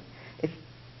 right?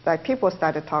 Like people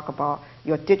started to talk about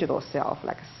your digital self,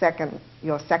 like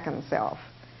your second self.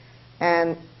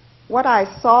 And what I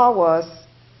saw was,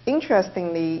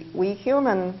 interestingly, we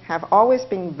humans have always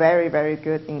been very, very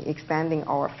good in extending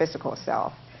our physical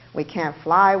self. We can't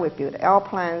fly, we build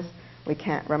airplanes. We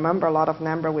can't remember a lot of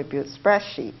numbers, we build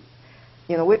spreadsheets.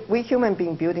 You know, we human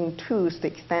beings building tools to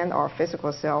extend our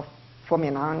physical self for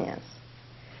millennia.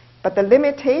 But the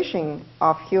limitation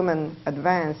of human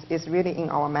advance is really in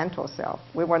our mental self.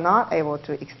 We were not able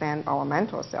to extend our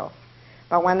mental self.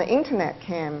 But when the internet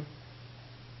came,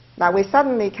 now we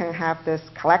suddenly can have this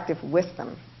collective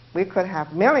wisdom. We could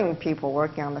have million people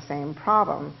working on the same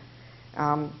problem.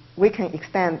 We can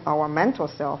extend our mental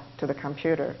self to the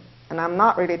computer. And I'm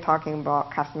not really talking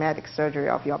about cosmetic surgery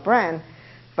of your brain,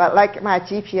 but like my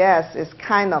GPS is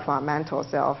kind of a mental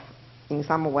self in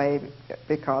some way,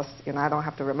 because I don't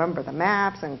have to remember the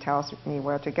maps, and it tells me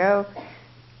where to go.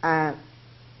 And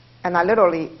I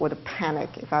literally would panic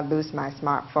if I lose my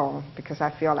smartphone, because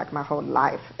I feel like my whole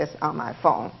life is on my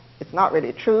phone. It's not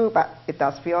really true, but it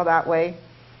does feel that way.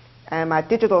 And my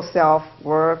digital self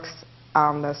works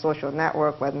on the social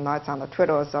network, whether or not it's on the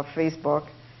Twitter or Facebook,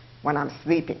 when I'm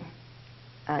sleeping.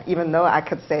 Even though I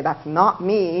could say that's not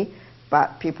me,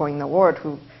 but people in the world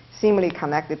who seemingly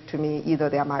connected to me, either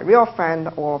they're my real friend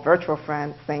or virtual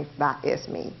friend, think that is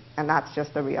me. And that's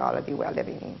just the reality we're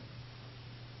living in.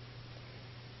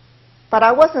 But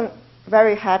I wasn't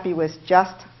very happy with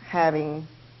just having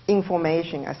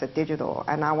information as a digital,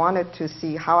 and I wanted to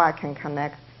see how I can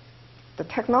connect the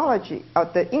technology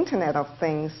of the Internet of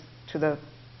Things to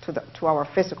our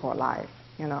physical life.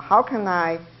 How can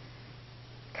I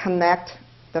connect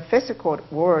the physical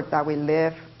world that we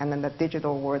live and then the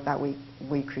digital world that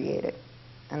we created?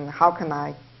 And how can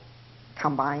I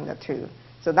combine the two?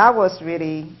 So that was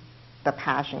really the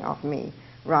passion of me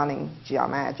running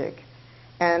Geomagic.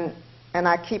 And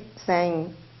I keep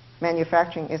saying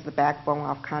manufacturing is the backbone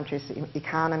of country's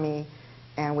economy,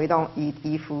 and we don't eat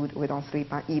e-food, we don't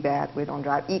sleep on e-bed, we don't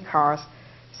drive e-cars,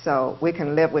 so we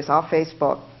can live without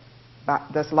Facebook, but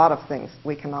there's a lot of things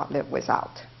we cannot live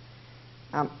without.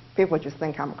 People just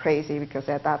think I'm crazy, because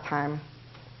at that time,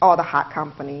 all the hot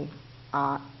companies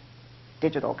are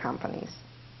digital companies.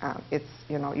 It's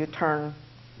you turn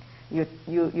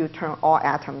all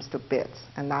atoms to bits,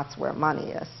 and that's where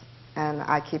money is. And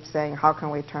I keep saying, how can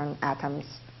we turn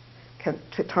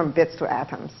turn bits to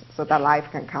atoms, so that life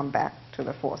can come back to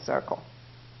the full circle?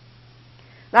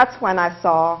 That's when I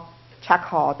saw Chuck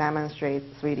Hall demonstrate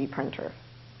 3D printer,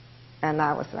 and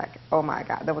I was like, oh my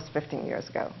God, that was 15 years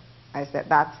ago. I said,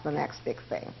 that's the next big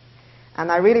thing.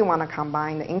 And I really want to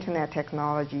combine the internet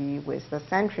technology with the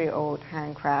century-old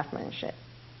hand craftsmanship.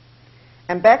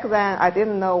 And back then, I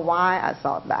didn't know why I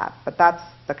thought that, but that's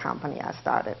the company I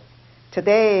started.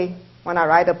 Today, when I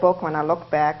write a book, when I look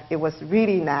back, it was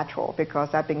really natural,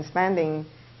 because I've been spending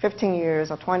 15 years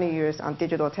or 20 years on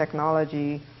digital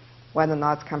technology, whether or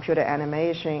not it's computer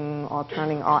animation or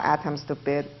turning all atoms to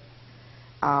bit,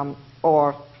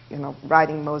 or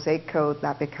writing mosaic code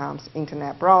that becomes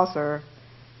internet browser.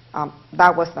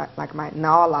 That was like my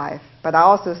now life. But I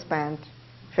also spent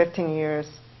 15 years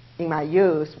in my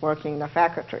youth working in the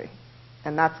factory,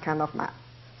 and that's kind of my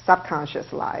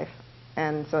subconscious life.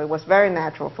 And so it was very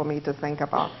natural for me to think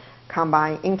about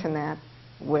combining internet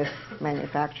with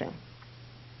manufacturing.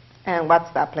 and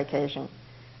what's the application.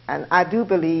 And I do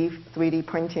believe 3D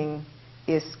printing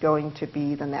is going to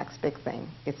be the next big thing.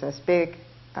 It's as big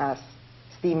as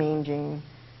steam engine,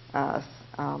 as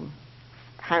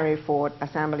Henry Ford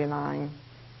assembly line,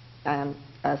 and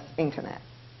as internet.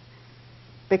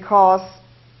 Because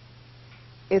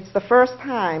it's the first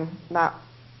time that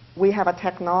we have a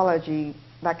technology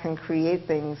that can create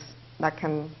things, that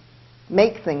can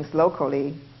make things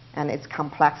locally, and it's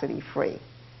complexity free.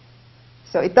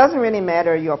 So it doesn't really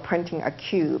matter you're printing a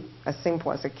cube, as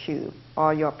simple as a cube,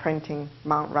 or you're printing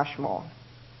Mount Rushmore.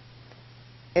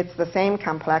 It's the same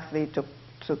complexity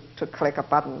to click a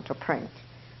button to print.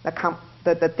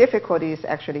 The difficulty is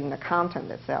actually in the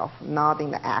content itself, not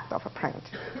in the act of a print.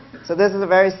 So this is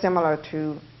very similar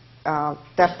to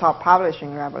desktop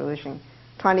publishing revolution.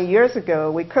 20 years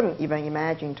ago, we couldn't even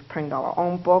imagine to print our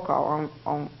own book, our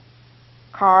own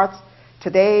cards.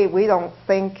 Today, we don't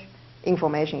think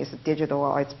information is digital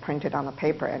or it's printed on a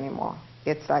paper anymore.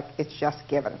 It's like it's just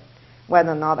given.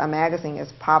 Whether or not a magazine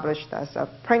is published as a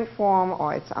print form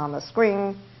or it's on the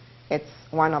screen, it's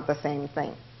one of the same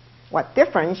thing. What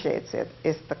differentiates it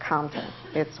is the content.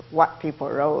 It's what people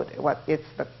wrote,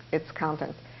 its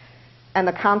content. And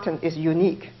the content is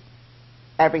unique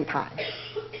every time.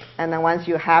 And then once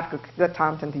you have the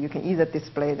content, you can either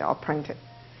display it or print it.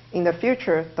 In the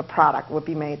future, the product will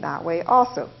be made that way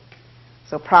also.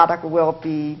 So product will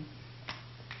be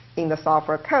in the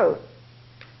software code,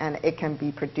 and it can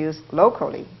be produced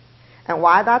locally. And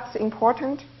why that's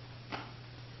important?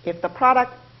 If the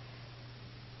product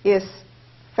is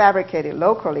fabricated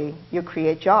locally, you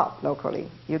create jobs locally,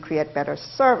 you create better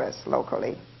service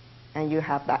locally, and you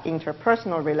have that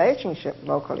interpersonal relationship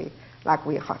locally, like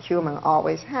we human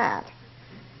always had.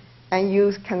 And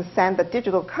you can send the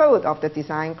digital code of the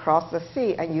design across the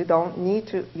sea, and you don't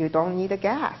need a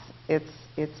gas.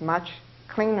 It's much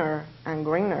cleaner and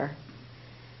greener.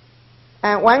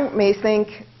 And one may think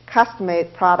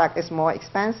custom-made product is more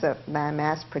expensive than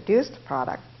mass-produced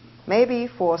product. Maybe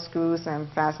for screws and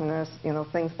fasteners,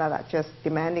 things that are just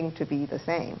demanding to be the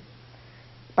same.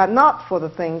 But not for the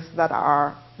things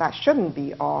that shouldn't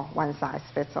be all one size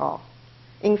fits all.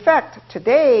 In fact,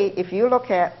 today, if you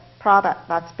look at product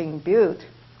that's being built,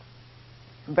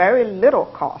 very little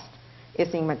cost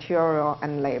is in material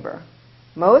and labor.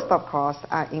 Most of costs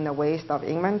are in the waste of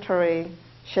inventory,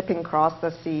 shipping across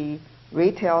the sea,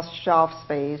 retail shelf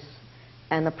space,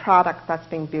 and the product that's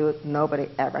being built nobody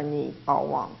ever need or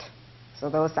want. So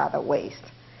those are the waste.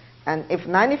 And if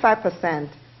 95%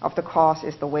 of the cost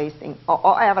is the waste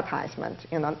or advertisement,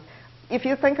 if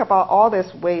you think about all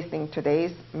this waste in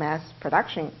today's mass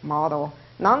production model,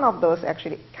 none of those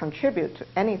actually contribute to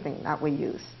anything that we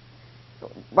use.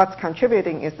 What's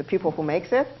contributing is the people who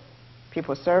makes it,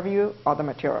 people serve you, or the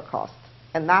material cost.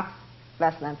 And that's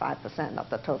less than 5% of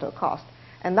the total cost.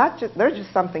 And there's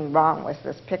just something wrong with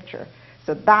this picture.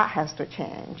 So that has to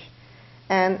change.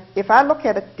 And if I look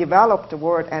at a developed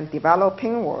world and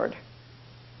developing world,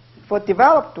 for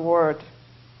developed world,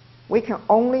 we can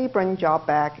only bring job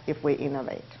back if we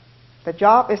innovate. The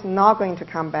job is not going to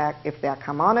come back if they are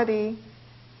commodity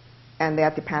and they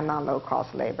are dependent on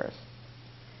low-cost labors.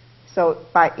 So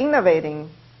by innovating,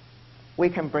 we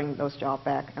can bring those jobs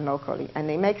back and locally. And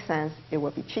they make sense. It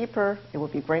will be cheaper. It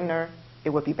will be greener. It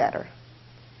will be better.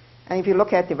 And if you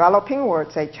look at developing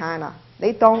world, say China,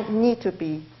 they don't need to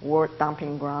be world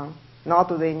dumping ground, nor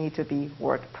do they need to be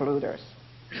world polluters.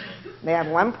 They have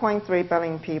 1.3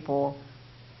 billion people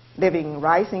living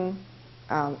rising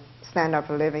standard of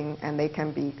living, and they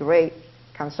can be great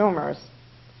consumers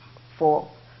for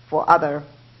other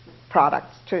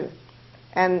products too.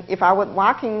 And if I would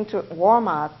walk into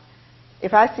Walmart,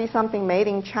 if I see something made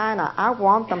in China, I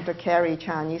want them to carry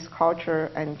Chinese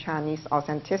culture and Chinese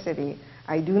authenticity.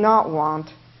 I do not want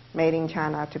made in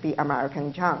China to be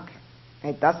American junk.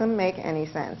 It doesn't make any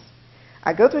sense.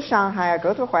 I go to Shanghai, I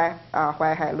go to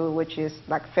Huaihailu, which is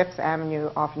like Fifth Avenue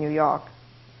of New York.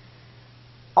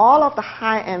 All of the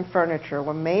high-end furniture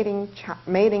were made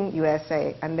in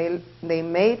USA, and they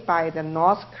made by the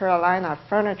North Carolina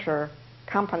furniture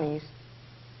companies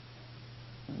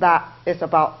that is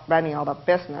about running out of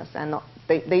business. And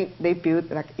they build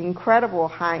like incredible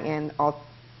high-end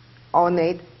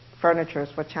ornate furnitures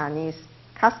for Chinese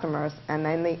customers, and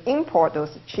then they import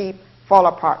those cheap,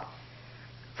 fall-apart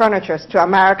furnitures to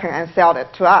America and sell it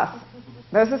to us.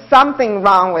 There's something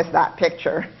wrong with that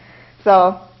picture.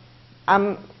 So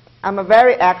I'm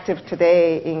very active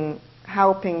today in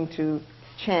helping to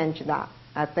change that.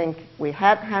 I think we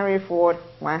had Henry Ford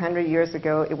 100 years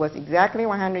ago. It was exactly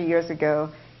 100 years ago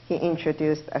he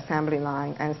introduced assembly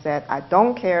line and said, I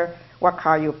don't care what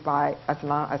car you buy as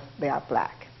long as they are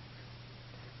black.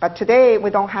 But today,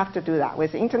 we don't have to do that.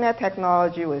 With internet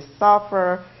technology, with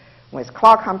software, with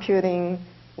cloud computing,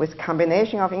 with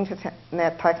combination of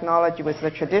internet technology with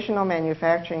the traditional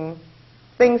manufacturing,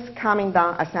 things coming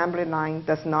down assembly line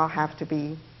does not have to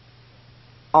be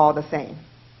all the same.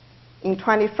 In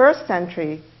 21st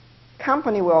century,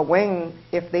 company will win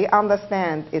if they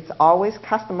understand it's always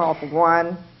customer of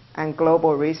one and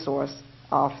global resource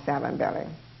of 7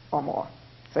 billion or more.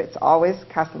 So it's always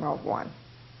customer of one.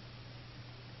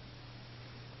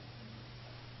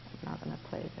 I'm not going to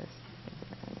play this.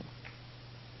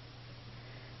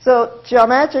 So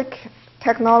geomagic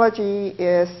technology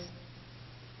is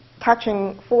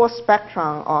touching full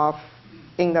spectrum of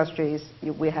industries.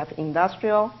 We have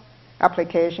industrial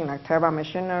application like turbine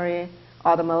machinery,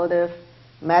 automotive,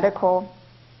 medical.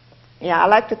 Yeah, I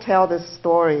like to tell this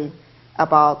story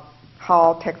about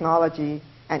how technology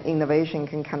and innovation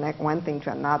can connect one thing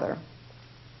to another.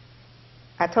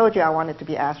 I told you I wanted to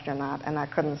be an astronaut, and I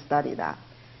couldn't study that.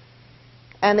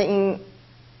 And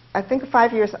I think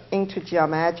 5 years into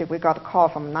geomagic, we got a call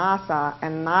from NASA,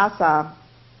 and NASA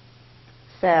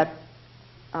said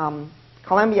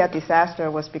Columbia disaster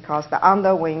was because the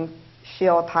underwing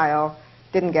shield tile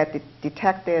didn't get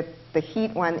detected, the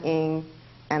heat went in,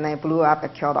 and they blew up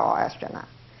and killed all astronauts.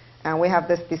 And we have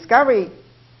this Discovery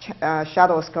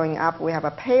shuttles going up. We have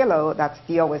a payload that's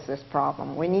deal with this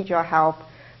problem. We need your help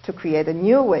to create a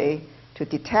new way to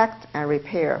detect and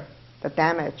repair the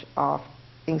damage of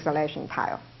insulation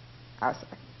tile. I was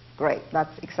like, great,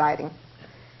 that's exciting.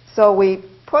 So we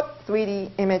put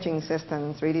 3D imaging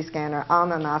system, 3D scanner on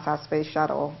the NASA space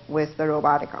shuttle with the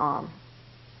robotic arm.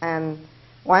 And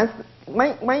when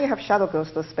you have shuttle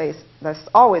goes to space, there's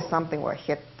always something will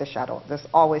hit the shuttle. There's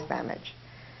always damage.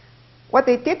 What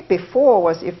they did before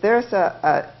was if there's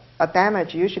a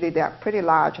damage, usually they are pretty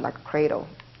large, like a cradle.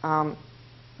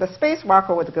 The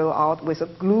spacewalker would go out with a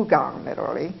glue gun,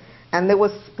 literally, and they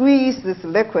would squeeze this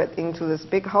liquid into this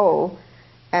big hole,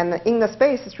 and in the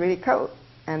space it's really cold,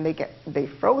 and they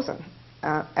frozen.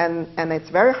 And it's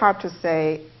very hard to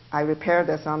say, I repair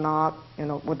this or not,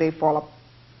 would they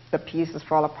the pieces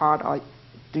fall apart, or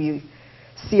do you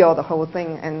seal the whole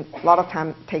thing? And a lot of time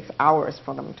it takes hours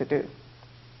for them to do.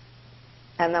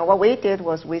 And then what we did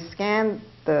was we scanned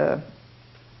the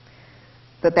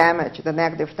damage, the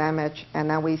negative damage, and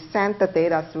then we sent the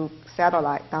data through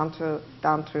satellite down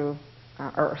to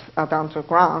Earth, down to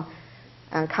ground,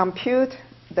 and compute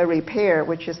the repair,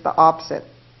 which is the opposite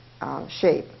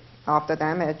shape of the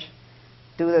damage.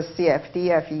 Do the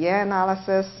CFD, FEA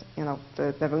analysis,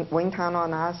 the wind tunnel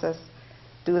analysis.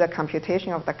 Do the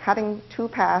computation of the cutting two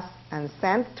paths and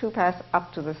send two paths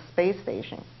up to the space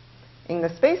station. In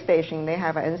the space station, they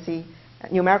have an NC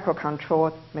numerical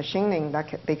controlled machining that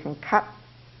they can cut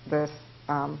this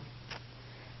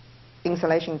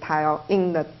insulation tile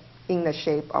in the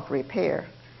shape of repair.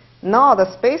 Now the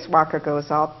spacewalker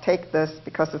goes out, take this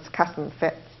because it's custom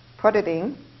fit, put it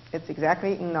in. It's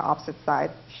exactly in the opposite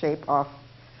side shape of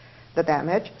the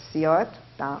damage, seal it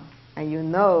down, and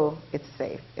it's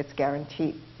safe. It's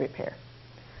guaranteed repair.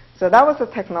 So that was the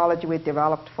technology we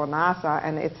developed for NASA,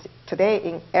 and it's today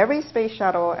in every space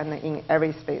shuttle and in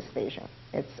every space station.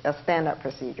 It's a standard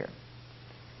procedure.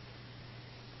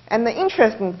 And the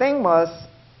interesting thing was,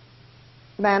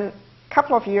 then a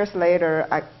couple of years later,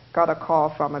 I got a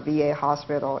call from a VA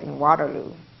hospital in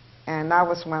Waterloo, and that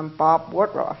was when Bob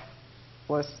Woodruff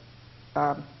was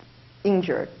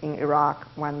injured in Iraq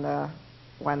when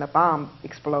the bomb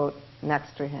exploded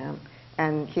next to him,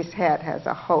 and his head has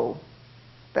a hole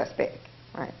that's big,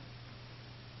 right?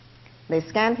 They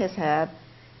scanned his head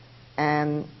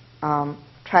and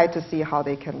tried to see how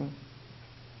they can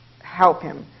help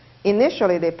him.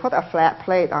 Initially, they put a flat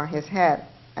plate on his head,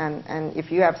 and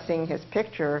if you have seen his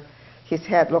picture, his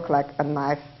head looked like a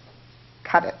knife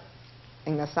cut it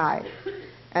in the side.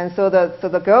 And so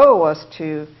the goal was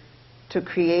to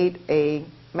create a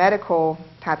medical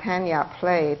titanium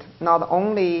plate not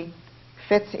only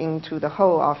fits into the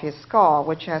hole of his skull,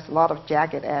 which has a lot of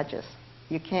jagged edges.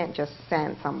 You can't just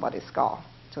sand somebody's skull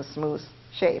to a smooth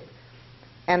shape.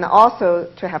 And also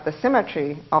to have the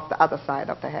symmetry of the other side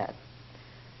of the head.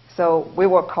 So we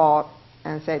were called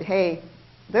and said, hey,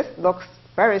 this looks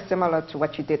very similar to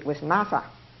what you did with NASA.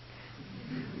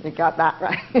 You got that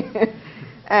right.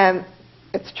 And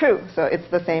it's true. So it's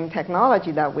the same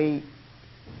technology that we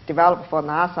developed for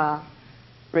NASA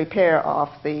repair of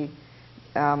the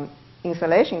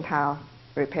insulation tile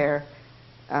repair,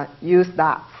 use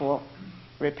that for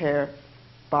repair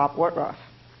Bob Woodruff.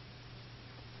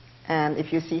 And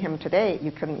if you see him today,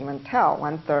 you couldn't even tell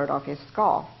 1/3 of his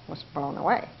skull was blown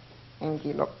away. And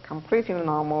he looked completely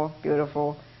normal,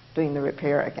 beautiful, doing the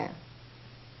repair again.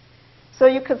 So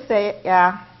you could say,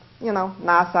 yeah,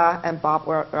 NASA and Bob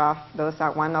Woodruff, those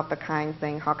are one of the kind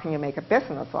things. How can you make a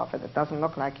business off it? It doesn't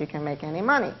look like you can make any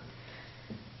money.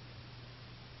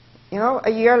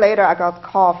 A year later, I got a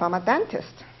call from a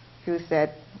dentist who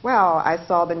said, well, I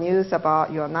saw the news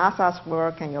about your NASA's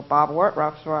work and your Bob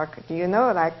Woodruff's work. Do you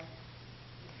know,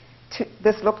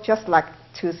 this looks just like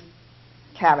tooth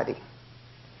cavity.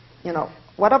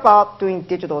 What about doing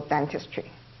digital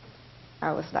dentistry?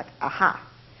 I was like, aha.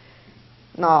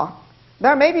 Now,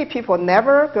 there may be people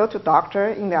never go to doctor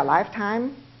in their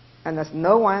lifetime, and there's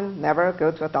no one never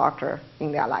go to a doctor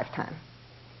in their lifetime.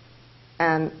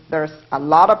 And there's a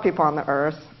lot of people on the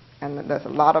earth, and there's a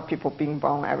lot of people being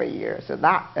born every year. So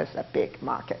that is a big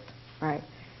market, right?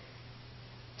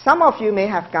 Some of you may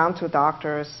have gone to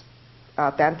doctors,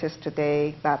 dentists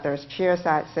today, that there's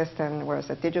chairside system where it's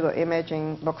a digital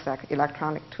imaging, looks like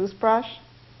electronic toothbrush,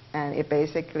 and it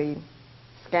basically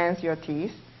scans your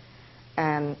teeth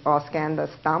or scan the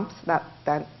stumps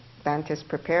that dentist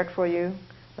prepared for you.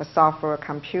 The software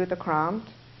compute the crown.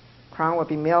 Crown will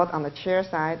be milled on the chair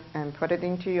side and put it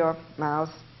into your mouth.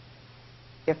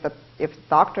 If the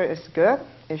doctor is good,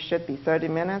 it should be 30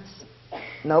 minutes.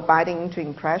 No biting into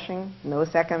impression, no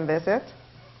second visit,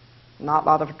 not a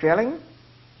lot of drilling,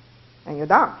 and you're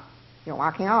done. You're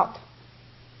walking out.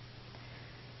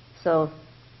 So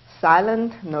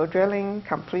silent, no drilling,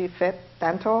 complete fit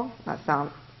dental, that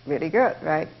sounds really good,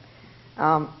 right?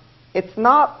 It's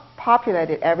not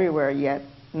populated everywhere yet,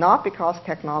 not because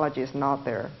technology is not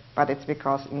there, but it's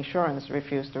because insurance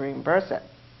refused to reimburse it.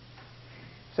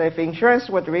 So if insurance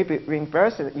would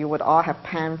reimburse it, you would all have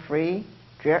pen-free,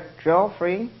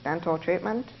 drill-free dental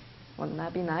treatment. Wouldn't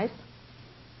that be nice?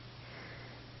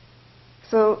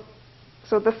 So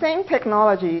the same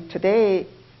technology today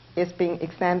is being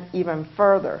extended even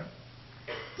further.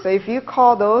 So if you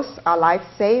call those a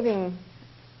life-saving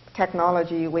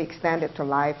technology, we extend it to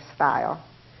lifestyle.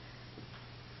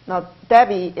 Now,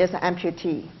 Debbie is an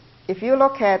amputee. If you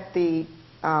look at the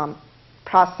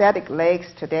prosthetic legs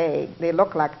today, they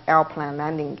look like airplane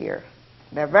landing gear.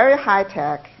 They're very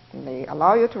high-tech, and they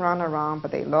allow you to run around,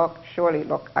 but they surely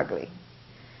look ugly.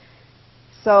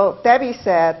 So Debbie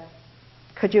said,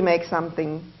 could you make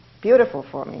something beautiful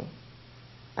for me?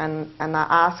 And I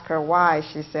asked her why.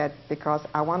 She said, because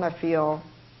I want to feel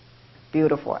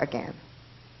beautiful again.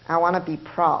 I want to be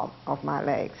proud of my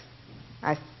legs.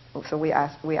 So we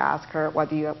asked her, what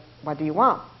do you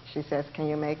want? She says, can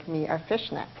you make me a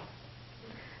fishnet?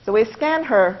 So we scanned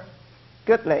her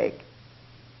good leg,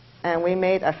 and we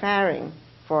made a fairing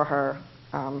for her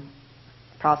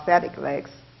prosthetic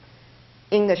legs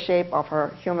in the shape of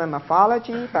her human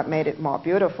morphology, but made it more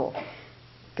beautiful.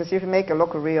 Because if you make it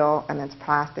look real and it's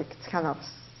plastic, it's kind of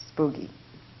spooky.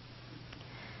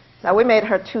 Now we made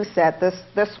her two sets.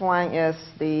 This one is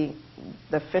the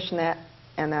fishnet,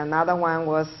 and another one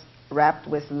was wrapped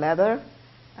with leather.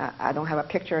 I don't have a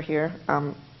picture here,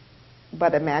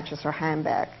 but it matches her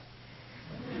handbag.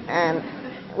 And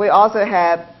we also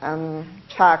had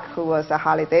Chuck, who was a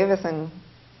Harley-Davidson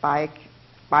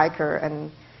biker,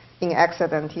 and in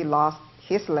accident he lost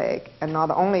his leg. And not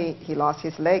only he lost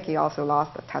his leg, he also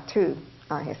lost a tattoo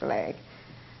on his leg.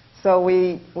 So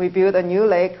we built a new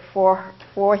leg for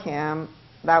him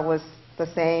that was the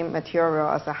same material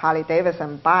as a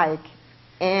Harley-Davidson bike,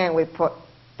 and we put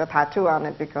the tattoo on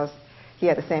it because he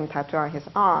had the same tattoo on his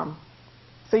arm.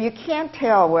 So you can't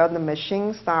tell where the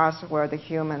machine starts, where the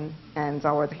human ends,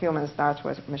 or where the human starts,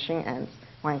 where the machine ends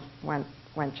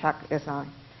when Chuck is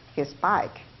on his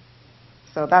bike.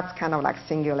 So that's kind of like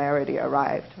singularity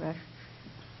arrived,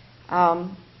 right?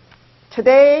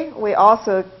 Today, we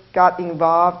also got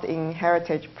involved in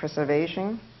heritage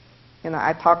preservation.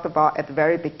 I talked about at the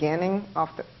very beginning of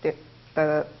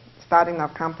the starting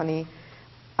of company,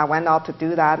 I went out to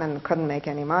do that and couldn't make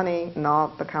any money.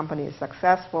 Now the company is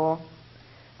successful.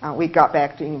 We got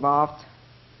back to involved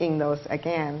in those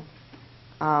again.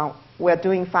 We're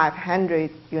doing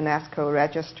 500 UNESCO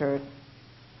registered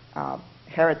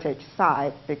heritage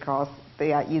sites because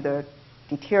they are either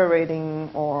deteriorating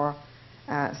or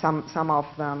some of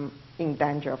them in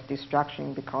danger of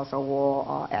destruction because of war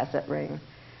or acid rain.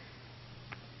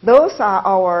 Those are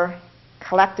our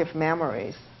collective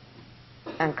memories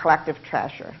and collective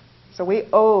treasure. So we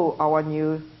owe our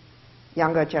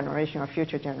younger generation or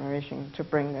future generation to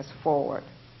bring this forward.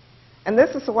 And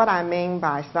this is what I mean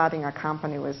by starting a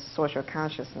company with social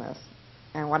consciousness,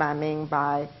 and what I mean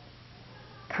by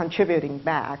contributing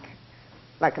back,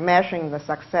 like measuring the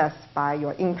success by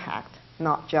your impact,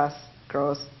 not just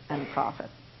growth and profit.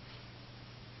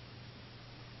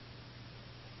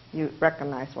 You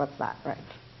recognize what's that, right?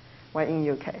 We're in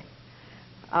UK.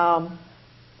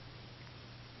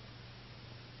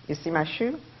 You see my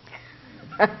shoe?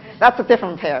 That's a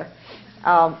different pair.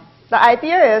 The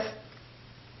idea is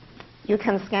you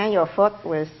can scan your foot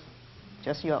with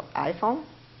just your iPhone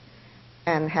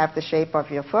and have the shape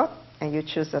of your foot, and you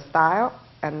choose a style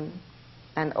and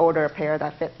order a pair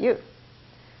that fit you.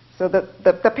 So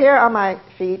the pair on my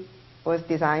feet was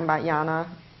designed by Yana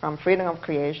from Freedom of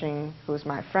Creation, who's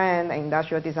my friend, an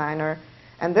industrial designer.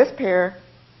 And this pair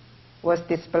was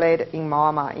displayed in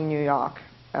MoMA in New York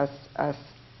as an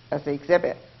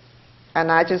exhibit.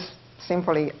 And I just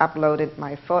simply uploaded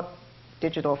my foot,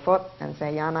 digital foot, and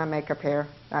say, Yana, make a pair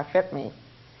that fit me.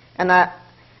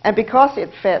 And because it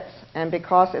fits, and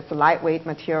because it's a lightweight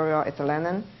material, it's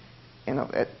linen,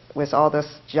 with all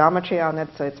this geometry on it,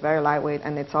 so it's very lightweight,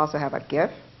 and it's also have a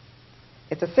give.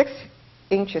 It's a 6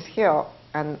 inches heel,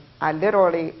 and I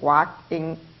literally walked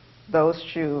in those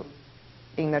shoes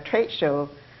in the trade show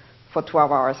for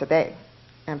 12 hours a day.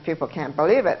 And people can't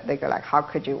believe it. They go like, how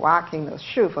could you walk in those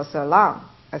shoes for so long?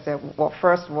 I said, well,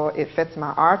 first of all, it fits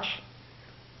my arch.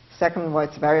 Second of all,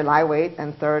 it's very lightweight.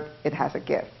 And third, it has a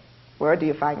give. Where do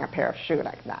you find a pair of shoes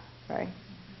like that, right?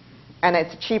 And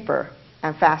it's cheaper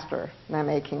and faster than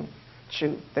making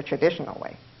shoes the traditional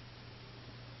way.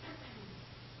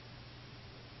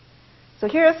 So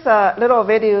here's a little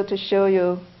video to show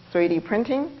you 3D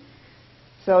printing.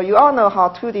 So you all know how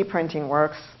 2D printing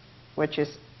works, which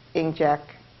is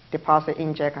deposit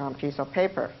inkjet on a piece of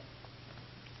paper.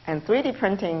 And 3D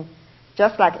printing,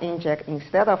 just like inkjet,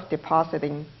 instead of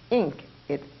depositing ink,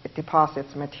 it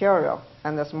deposits material.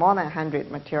 And there's more than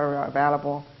 100 material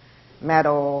available: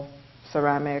 metal,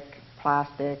 ceramic,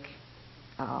 plastic,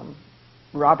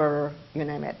 rubber, you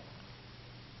name it.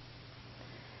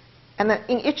 And then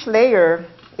in each layer,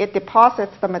 it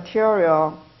deposits the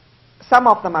material. Some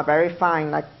of them are very fine,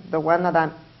 like the one that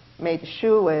I made the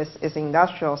shoe with is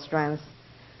industrial strength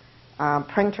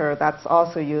printer that's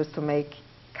also used to make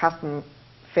custom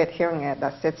fit hearing aid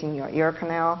that sits in your ear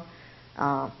canal,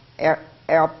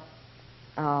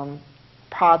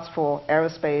 parts for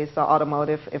aerospace or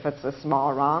automotive if it's a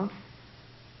small round.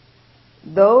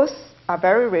 Those are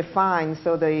very refined,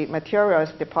 so the material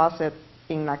is deposited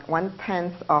in like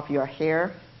 1/10 of your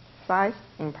hair size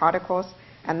in particles,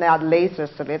 and they are laser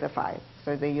solidified.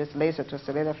 So they use laser to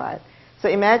solidify it. So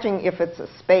imagine if it's a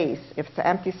space, if it's an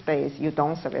empty space, you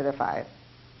don't solidify it.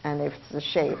 And if it's a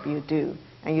shape, you do.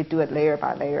 And you do it layer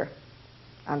by layer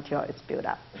until it's built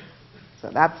up. So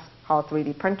that's how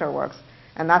 3D printer works.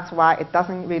 And that's why it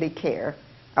doesn't really care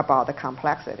about the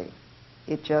complexity.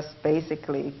 It just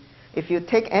basically, if you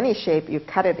take any shape, you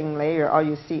cut it in layer, all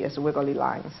you see is wiggly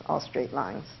lines or straight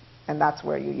lines. And that's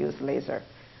where you use laser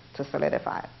to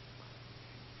solidify it.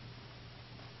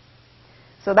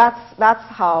 So that's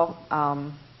how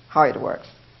it works.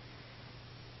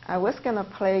 I was going to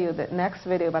play you the next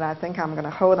video, but I think I'm going to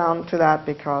hold on to that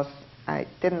because I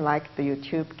didn't like the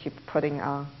YouTube keep putting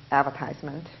on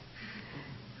advertisement.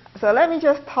 So let me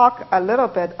just talk a little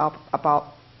bit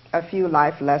about a few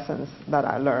life lessons that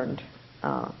I learned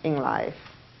in life.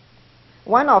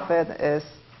 One of it is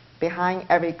behind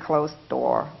every closed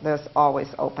door, there's always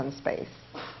open space.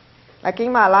 Like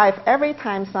in my life, every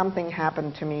time something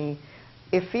happened to me,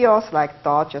 it feels like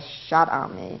door just shut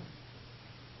on me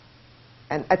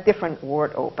and a different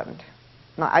world opened.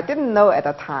 Now, I didn't know at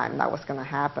the time that was going to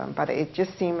happen, but it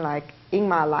just seemed like in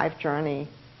my life journey,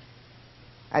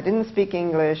 I didn't speak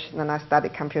English, then I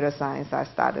studied computer science, I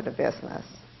started a business.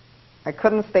 I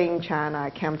couldn't stay in China, I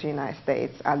came to the United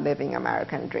States, I live in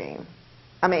American dream.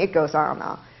 I mean, it goes on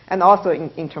now. And also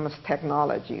in terms of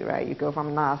technology, right? You go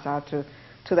from NASA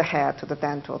to the hair, to the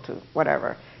dental, to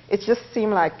whatever. It just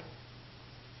seemed like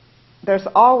there's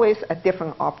always a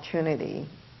different opportunity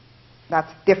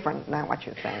that's different than what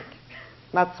you think.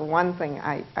 That's one thing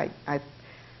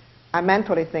I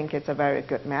mentally think it's a very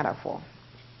good metaphor.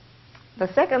 The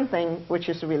second thing, which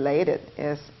is related,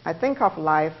 is I think of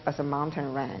life as a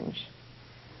mountain range.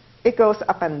 It goes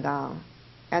up and down,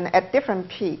 and at different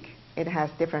peak, it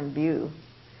has different view.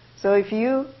 So if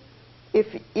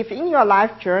in your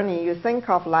life journey you think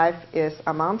of life as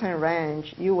a mountain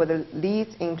range, you would lead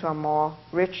into a more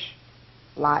rich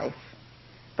life.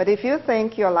 But if you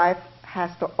think your life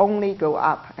has to only go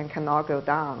up and cannot go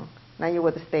down, then you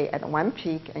would stay at one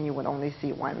peak and you would only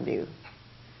see one view.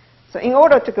 So in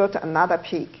order to go to another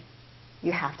peak,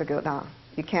 you have to go down.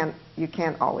 You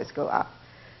can't always go up.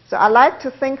 So I like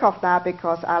to think of that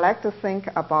because I like to think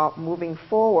about moving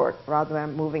forward rather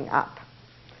than moving up.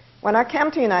 When I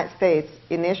came to the United States,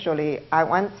 initially, I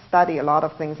went to study a lot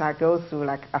of things I go through,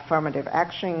 like affirmative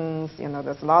actions,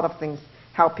 there's a lot of things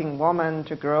helping women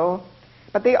to grow.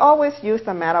 But they always use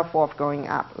the metaphor of going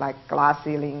up, like glass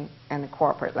ceiling and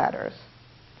corporate ladders.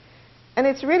 And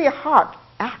it's really hard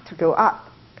to go up.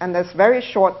 And there's very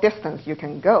short distance you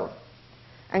can go.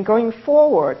 And going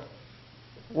forward,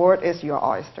 world is your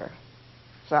oyster.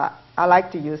 So I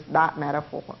like to use that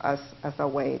metaphor as a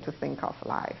way to think of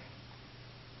life.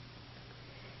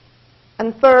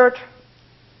 And third,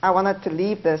 I wanted to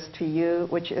leave this to you,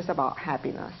 which is about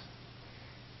happiness.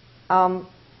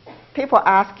 People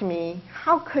ask me,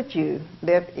 how could you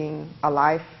live in a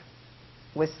life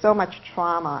with so much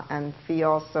trauma and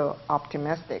feel so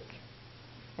optimistic?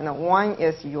 You know, one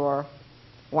is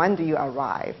when do you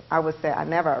arrive? I would say I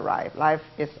never arrive. Life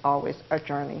is always a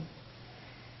journey.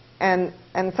 And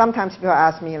sometimes people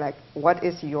ask me, like, what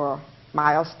is your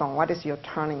milestone? What is your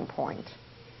turning point?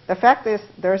 The fact is,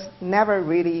 there's never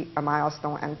really a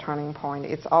milestone and turning point.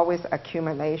 It's always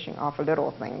accumulation of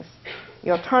little things.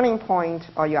 Your turning point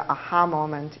or your aha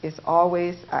moment is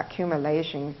always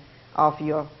accumulation of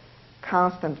your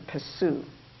constant pursuit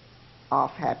of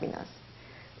happiness.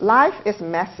 Life is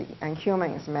messy, and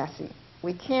human is messy.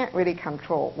 We can't really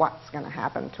control what's going to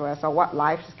happen to us or what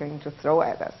life is going to throw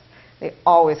at us. They're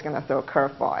always going to throw a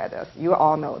curveball at us. You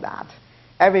all know that.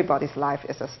 Everybody's life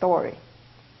is a story.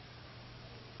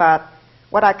 But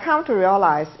what I come to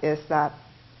realize is that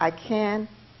I can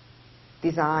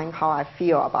design how I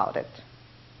feel about it.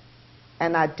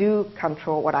 And I do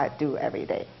control what I do every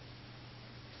day.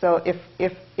 So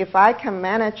if I can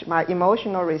manage my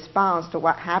emotional response to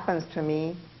what happens to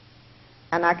me,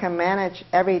 and I can manage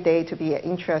every day to be an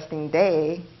interesting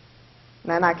day,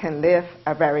 then I can live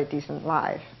a very decent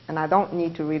life. And I don't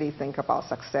need to really think about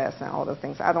success and all the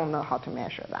things. I don't know how to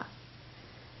measure that.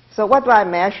 So what do I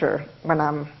measure when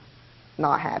I'm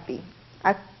not happy?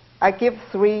 I give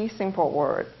 3 simple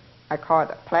words. I call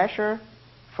it pleasure,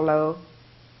 flow,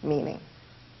 meaning.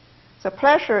 So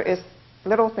pleasure is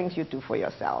little things you do for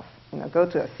yourself. You know, go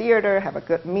to a theater, have a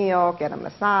good meal, get a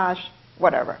massage,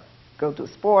 whatever. Go do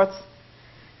sports.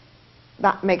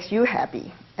 That makes you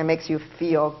happy and makes you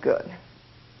feel good.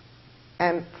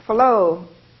 And flow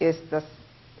is the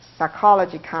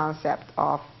psychology concept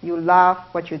of you love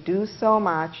what you do so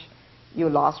much, you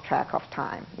lost track of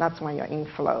time. That's when you're in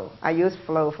flow. I use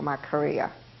flow for my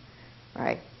career,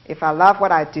 right? If I love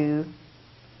what I do,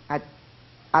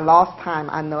 I lost time.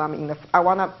 I know I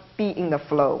want to be in the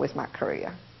flow with my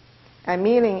career. And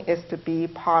meaning is to be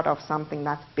part of something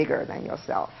that's bigger than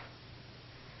yourself.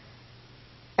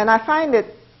 And I find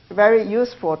it very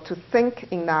useful to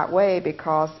think in that way,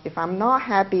 because if I'm not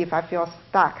happy, if I feel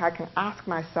stuck, I can ask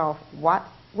myself,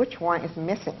 which one is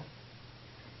missing?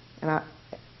 Am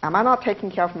I not taking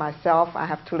care of myself? I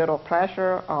have too little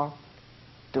pleasure? Or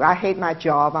do I hate my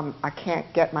job? I can't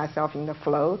get myself in the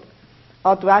flow?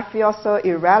 Or do I feel so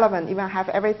irrelevant, even I have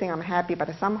everything, I'm happy, but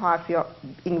somehow I feel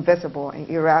invisible and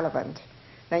irrelevant?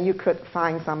 Then you could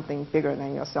find something bigger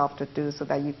than yourself to do so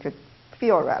that you could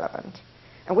feel relevant.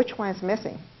 And which one is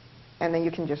missing? And then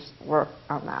you can just work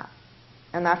on that.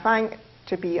 And I find it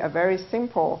to be a very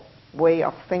simple way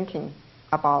of thinking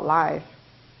about life,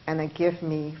 and it gives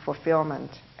me fulfillment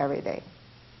every day.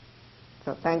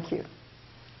 So thank you.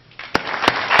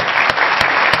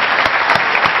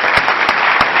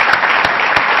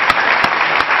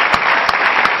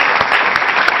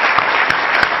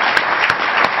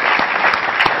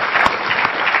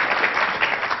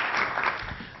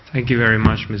 Thank you very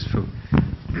much, Ms. Fu.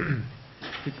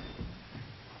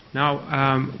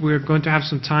 Now, we're going to have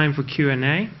some time for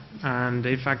Q&A. And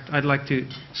in fact, I'd like to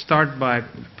start by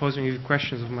posing you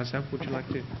questions of myself. Would you like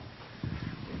to?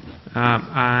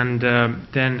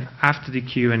 Then after the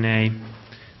Q&A,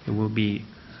 there will be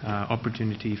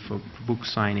opportunity for book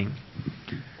signing.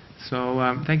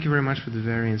 So thank you very much for the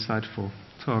very insightful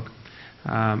talk.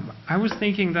 I was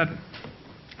thinking that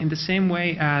in the same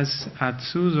way as at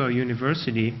Suzhou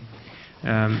University,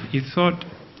 you thought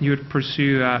you'd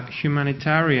pursue a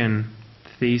humanitarian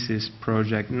thesis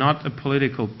project, not a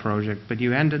political project, but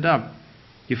you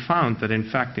found that in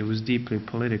fact it was deeply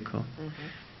political. Mm-hmm.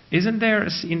 Isn't there,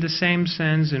 in the same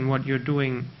sense in what you're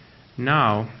doing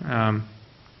now,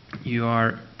 you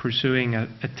are pursuing a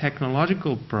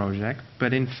technological project,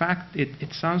 but in fact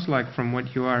it sounds like from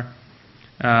what you are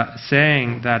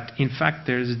saying that in fact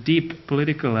there's a deep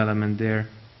political element there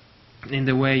in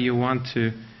the way you want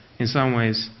to, in some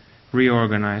ways,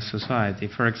 reorganize society.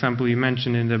 For example, you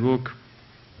mentioned in the book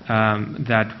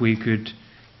that we could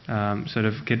sort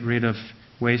of get rid of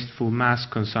wasteful mass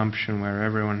consumption where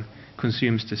everyone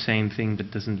consumes the same thing that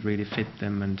doesn't really fit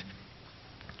them. And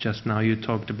just now you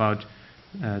talked about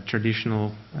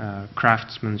traditional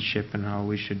craftsmanship and how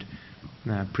we should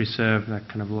preserve that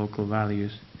kind of local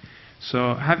values.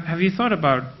 So have you thought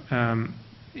about,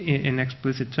 in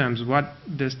explicit terms, what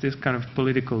does this kind of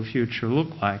political future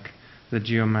look like? that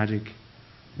geomagic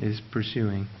is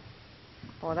pursuing?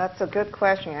 Well, that's a good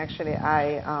question. Actually,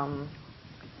 I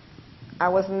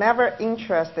was never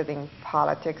interested in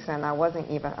politics, and I wasn't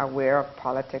even aware of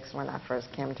politics when I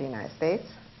first came to the United States.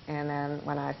 And then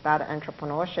when I started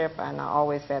entrepreneurship, and I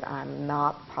always said I'm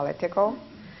not political.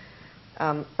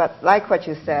 But like what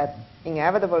you said,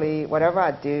 inevitably, whatever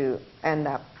I do end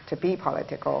up to be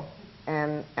political.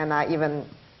 And I even,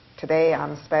 today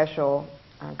I'm special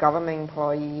government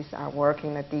employees. I work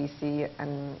in the D.C.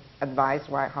 and advise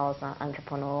White House on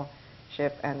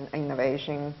entrepreneurship and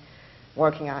innovation,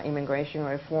 working on immigration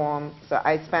reform. So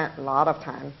I spent a lot of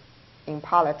time in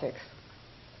politics.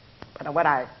 But what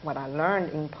I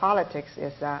learned in politics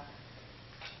is that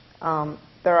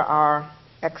there are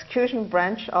execution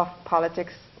branch of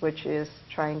politics, which is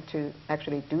trying to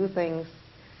actually do things,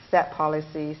 set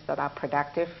policies that are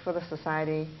productive for the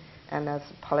society, and there's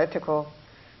political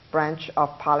branch of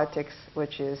politics,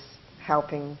 which is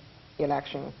helping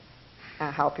election,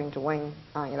 helping to win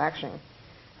an election.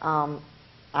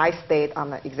 I stayed on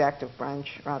the executive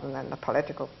branch rather than the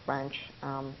political branch.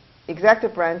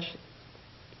 Executive branch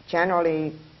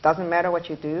generally doesn't matter what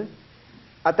you do.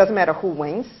 It doesn't matter who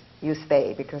wins, you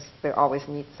stay because they always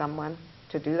need someone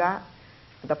to do that.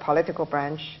 The political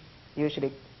branch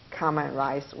usually come and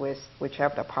rise with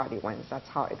whichever the party wins. That's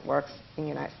how it works in the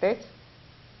United States.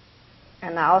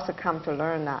 And I also come to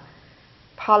learn that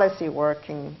policy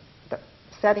working,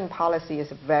 setting policy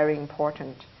is very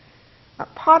important.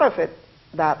 Part of it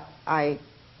that I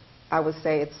would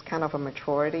say it's kind of a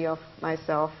maturity of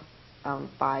myself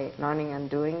by learning and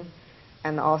doing,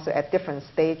 and also at different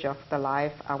stage of the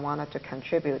life I wanted to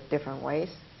contribute different ways,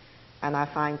 and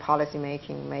I find policy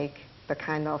making make the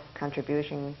kind of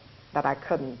contribution that I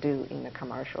couldn't do in the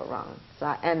commercial realm. So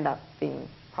I end up being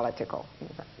political in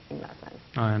that sense.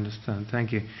 I understand.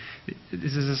 Thank you.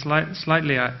 This is a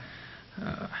slightly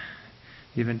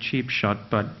even cheap shot,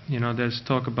 but there's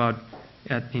talk about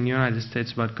in the United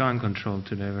States about gun control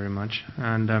today very much,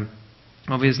 and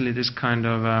obviously this kind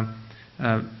of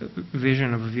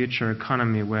vision of a future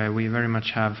economy where we very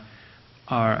much have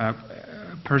our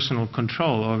personal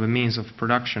control over means of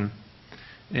production.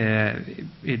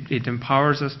 It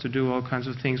empowers us to do all kinds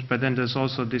of things, but then there's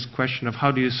also this question of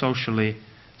how do you socially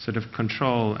sort of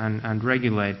control and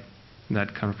regulate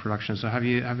that kind of production. So have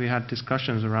you had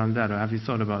discussions around that, or have you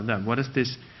thought about that? What does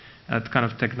this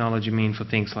kind of technology mean for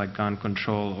things like gun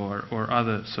control or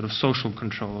other sort of social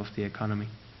control of the economy?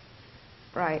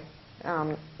 Right.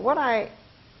 What I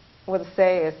would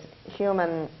say is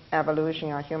human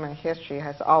evolution or human history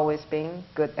has always been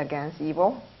good against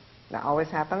evil. That always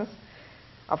happens.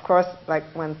 Of course, like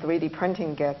when 3D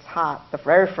printing gets hot, the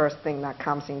very first thing that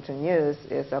comes into news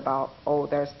is about, oh,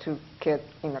 there's 2 kids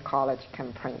in the college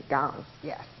can print guns.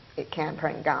 Yes, it can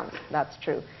print guns. That's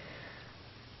true.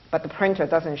 But the printer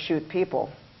doesn't shoot people,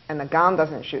 and the gun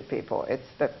doesn't shoot people. It's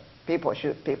the people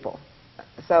shoot people.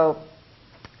 So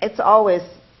it's always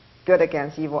good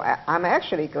against evil. I'm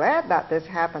actually glad that this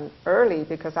happened early,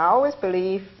 because I always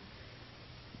believe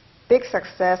big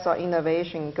success or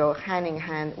innovation go hand in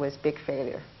hand with big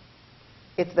failure.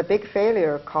 It's the big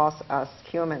failure cause us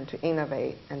human to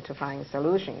innovate and to find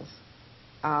solutions.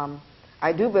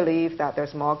 I do believe that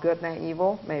there's more good than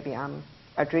evil. Maybe I'm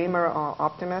a dreamer or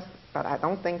optimist, but I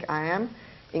don't think I am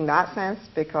in that sense,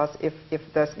 because if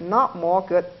there's not more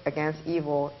good against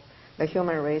evil, the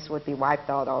human race would be wiped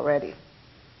out already.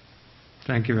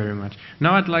 Thank you very much.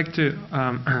 Now I'd like to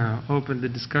open the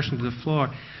discussion to the floor.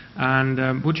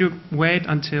 And would you wait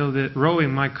until the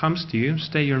rowing mic comes to you,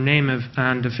 state your name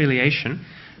and affiliation,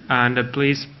 and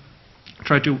please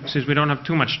try to, since we don't have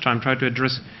too much time, try to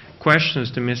address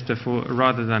questions to Mr. Fu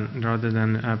rather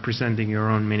than presenting your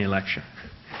own mini lecture.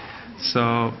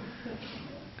 So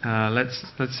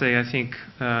let's say, I think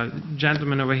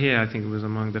gentleman over here, I think was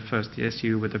among the first. Yes,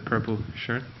 you with the purple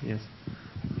shirt. Yes,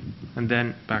 and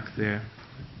then back there.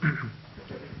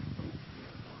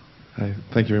 Hi,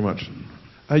 thank you very much.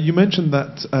 You mentioned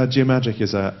that Geomagic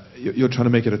is you're trying to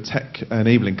make it a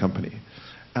tech-enabling company.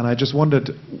 And I just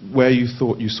wondered where you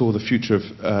thought you saw the future of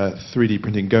 3D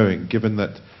printing going, given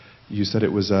that you said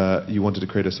it was you wanted to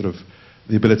create a sort of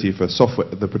the ability for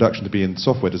the production to be in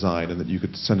software design and that you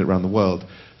could send it around the world.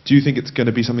 Do you think it's going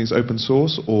to be something that's open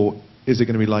source, or is it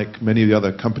going to be like many of the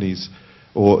other companies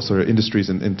or industries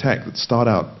in tech that start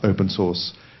out open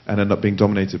source and end up being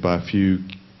dominated by a few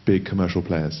big commercial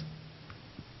players?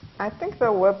 I think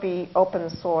there will be open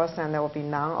source and there will be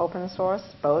non-open source.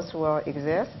 Both will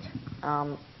exist.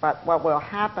 But what will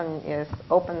happen is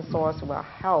open source will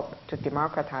help to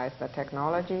democratize the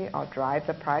technology or drive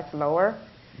the price lower,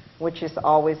 which is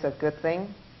always a good thing.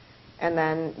 And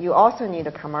then you also need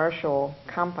the commercial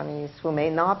companies who may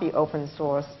not be open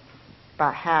source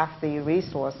but have the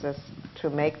resources to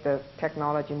make the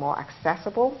technology more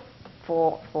accessible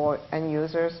for end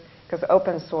users, because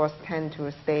open source tend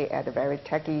to stay at a very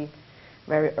techy,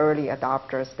 very early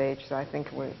adopter stage. So I think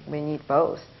we need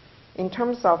both. In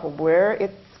terms of where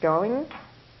it's going,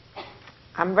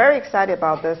 I'm very excited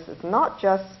about this. It's not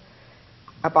just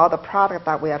about the product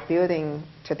that we are building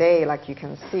today, like you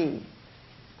can see.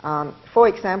 For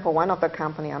example, one of the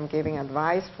company I'm giving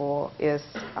advice for is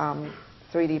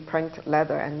 3D print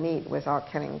leather and meat without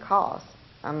killing cows.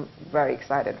 I'm very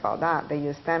excited about that. They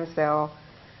use stem cell,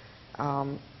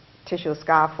 tissue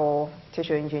scaffold,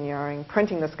 tissue engineering,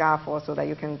 printing the scaffold so that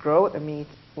you can grow the meat,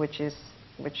 which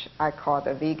I call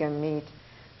the vegan meat,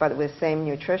 but with same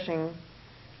nutrition.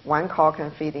 One cow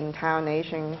can feed the entire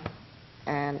nation,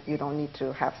 and you don't need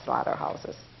to have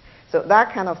slaughterhouses. So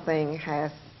that kind of thing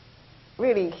has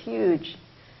really huge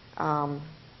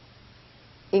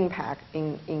impact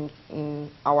in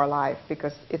our life,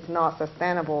 because it's not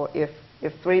sustainable if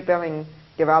 3 billion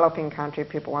developing country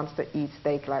people wants to eat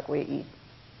steak like we eat.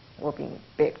 We'll be in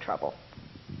big trouble.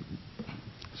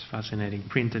 It's fascinating.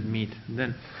 Printed meat.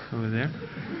 Then, over there.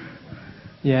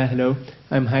 Yeah, hello.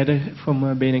 I'm Heider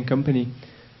from Bain & Company.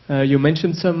 You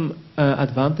mentioned some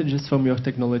advantages from your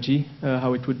technology,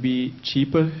 how it would be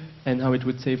cheaper and how it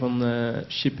would save on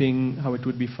shipping, how it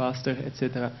would be faster,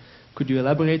 etc. Could you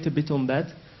elaborate a bit on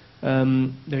that?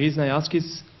 The reason I ask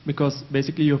is because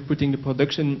basically you're putting the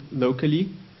production locally,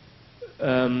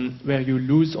 where you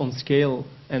lose on scale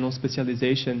and on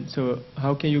specialization. So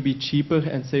how can you be cheaper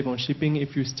and save on shipping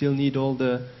if you still need all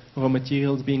the raw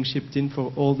materials being shipped in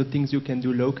for all the things you can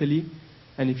do locally?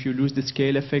 And if you lose the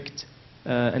scale effect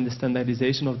and the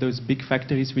standardization of those big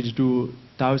factories which do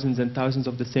thousands and thousands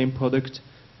of the same product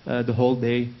the whole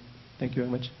day? Thank you very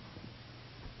much.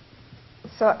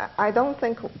 So I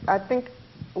think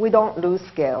we don't lose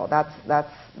scale.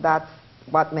 That's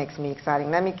what makes me exciting.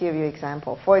 Let me give you an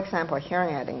example. For example,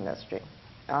 hearing aid industry.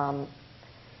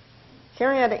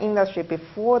 Hearing aid industry,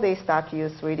 before they start to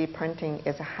use 3D printing,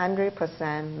 is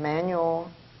 100%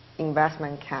 manual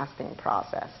investment casting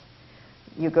process.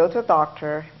 You go to a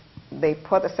doctor, they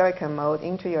put a silicone mold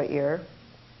into your ear,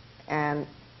 and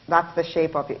that's the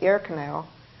shape of your ear canal.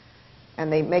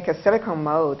 And they make a silicone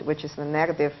mold, which is the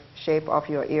negative shape of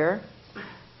your ear.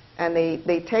 And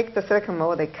they take the silicone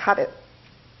mold, they cut it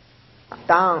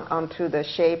down onto the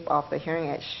shape of the hearing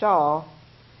aid shell,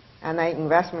 and they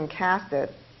investment cast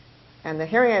it. And the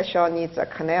hearing aid shell needs a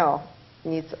canal.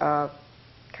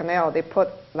 They put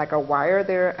like a wire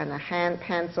there, and a hand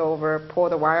pans over, pull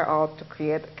the wire out to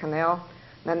create a canal.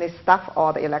 Then they stuff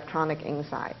all the electronic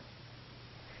inside.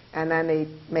 And then they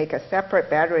make a separate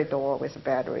battery door with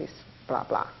batteries, blah,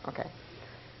 blah. Okay.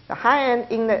 The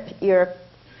high-end in-the-ear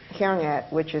hearing aid,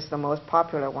 which is the most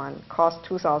popular one, costs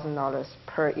 $2,000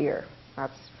 per ear.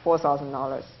 That's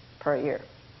 $4,000 per ear.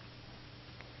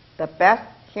 The best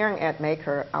hearing aid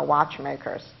maker are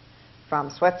watchmakers from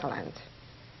Switzerland.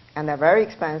 And they're very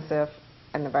expensive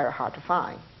and they're very hard to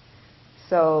find.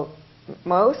 So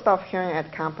most of hearing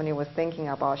aid company was thinking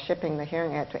about shipping the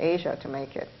hearing aid to Asia to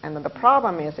make it. And the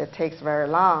problem is it takes very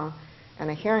long, and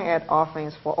the hearing aid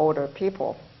offerings for older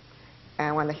people.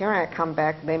 And when the hearing aid come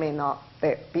back, they may not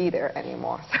be there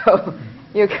anymore. So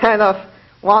you kind of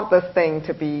want this thing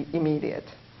to be immediate.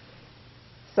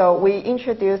 So we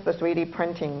introduced the 3D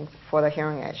printing for the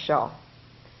hearing aid shell.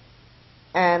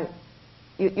 And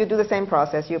you do the same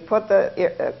process. You put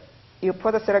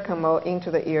the silicone mold into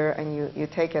the ear, and you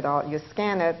take it out, you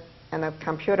scan it, and the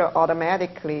computer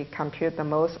automatically computes the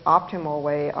most optimal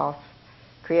way of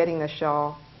creating the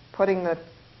shell, putting the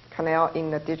canal in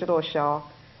the digital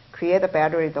shell, create a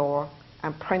battery door,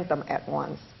 and print them at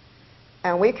once.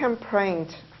 And we can print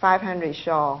 500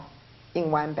 shell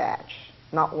in one batch,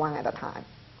 not one at a time,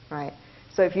 right?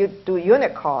 So if you do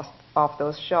unit cost of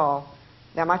those shell,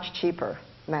 they're much cheaper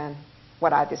than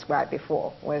what I described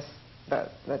before with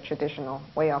the traditional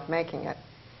way of making it.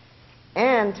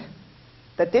 And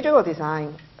the digital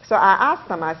design, so I asked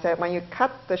them, I said, when you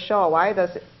cut the shell, why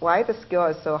the skill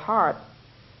is so hard?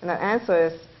 And the answer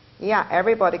is, yeah,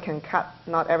 everybody can cut,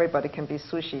 not everybody can be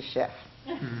sushi chef.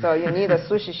 So you need a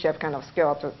sushi chef kind of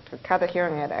skill to cut a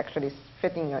hearing aid actually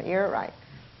fit in your ear right.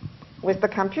 With the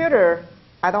computer,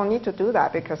 I don't need to do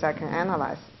that because I can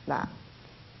analyze that.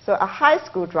 So a high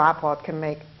school dropout can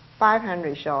make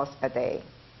 500 shells a day,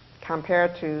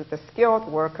 compared to the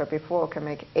skilled worker before can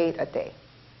make 8 a day,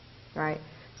 right?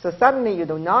 So suddenly you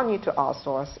do not need to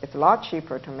outsource. It's a lot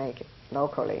cheaper to make it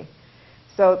locally.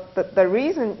 So the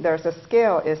reason there's a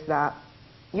scale is that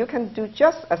you can do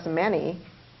just as many,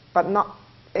 but not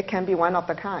it can be one of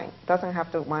the kind. Doesn't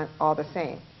have to be all the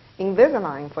same.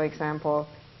 Invisalign, for example,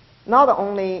 not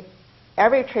only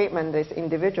every treatment is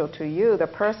individual to you, the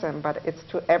person, but it's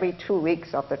to every 2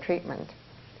 weeks of the treatment.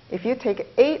 If you take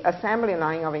 8 assembly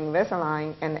line of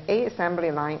Invisalign and 8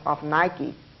 assembly line of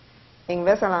Nike,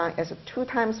 Invisalign is 2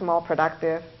 times more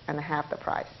productive and half the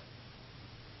price.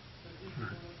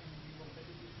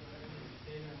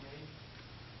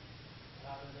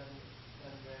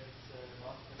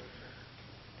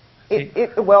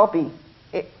 It will be.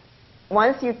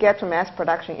 Once you get to mass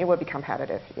production, it will be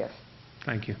competitive, yes.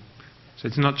 Thank you. So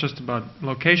it's not just about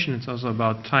location, it's also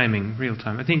about timing, real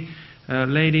time. I think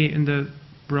lady in the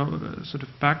sort of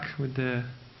back with the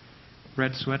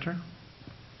red sweater.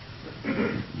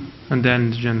 And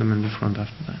then the gentleman in the front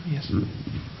after that, yes.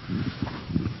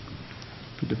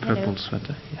 With the purple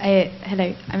sweater. Yes.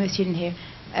 Hello, I'm a student here.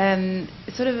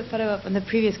 Sort of a follow-up on the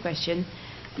previous question.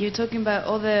 You're talking about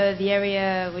all the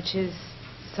area which is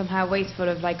somehow wasteful,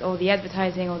 of like all the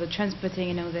advertising, all the transporting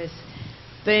and all this.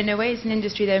 But in a way it's an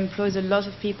industry that employs a lot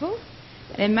of people.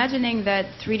 And imagining that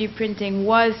 3D printing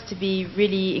was to be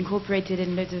really incorporated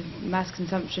in loads of mass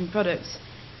consumption products,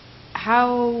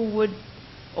 how would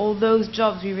all those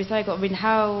jobs be recycled? I mean,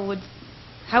 how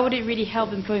would it really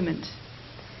help employment?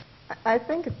 I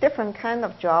think a different kind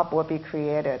of job will be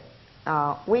created.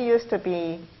 We used to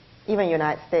be, even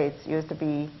United States, used to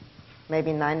be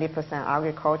maybe 90%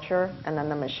 agriculture, and then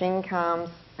the machine comes,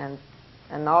 and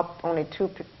not only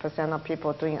 2% of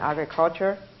people doing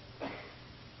agriculture,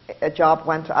 a job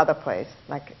went to other place,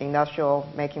 like industrial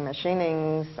making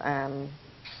machinings and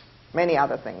many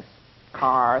other things,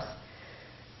 cars.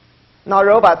 Now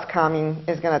robots coming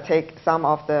is going to take some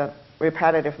of the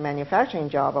repetitive manufacturing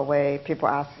job away. People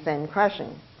ask the same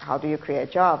question, how do you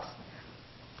create jobs?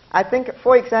 I think,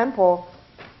 for example,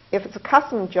 if it's a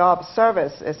custom job,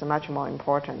 service is much more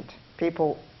important.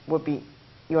 People would be,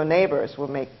 your neighbors will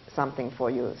make something for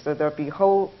you. So there'll be a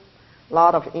whole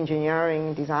lot of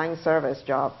engineering, design, service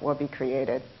job will be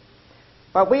created.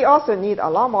 But we also need a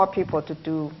lot more people to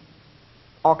do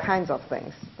all kinds of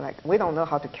things. Like, we don't know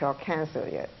how to cure cancer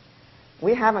yet.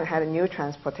 We haven't had a new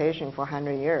transportation for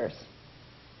 100 years.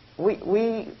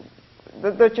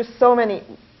 There's just so many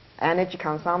energy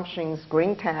consumptions,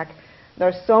 green tech.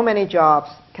 There's so many jobs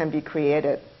can be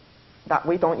created that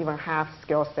we don't even have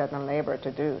skill set and labor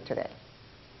to do today.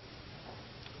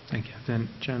 Thank you. Then,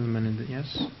 gentleman in the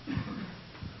yes.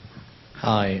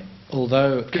 Hi.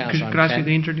 Although could I ask you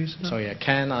to introduce? Sorry, yeah,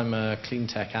 Ken. I'm a clean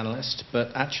tech analyst.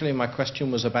 But actually, my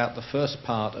question was about the first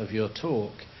part of your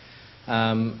talk.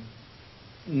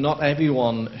 Not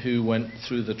everyone who went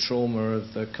through the trauma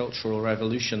of the Cultural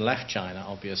Revolution left China,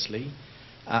 obviously.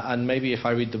 And maybe if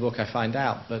I read the book, I find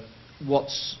out. But what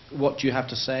do you have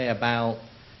to say about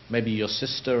maybe your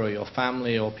sister or your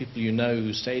family or people you know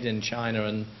who stayed in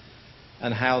China,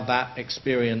 and how that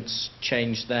experience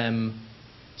changed them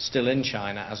still in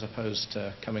China as opposed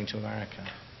to coming to America?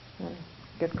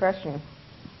 Good question.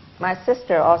 My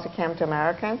sister also came to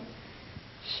America.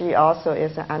 She also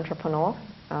is an entrepreneur.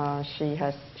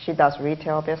 She does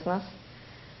retail business.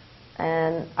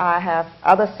 And I have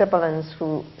other siblings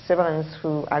who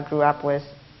I grew up with,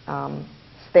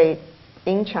 stayed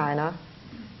in China.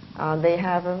 They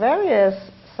have a various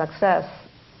success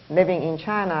living in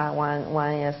China.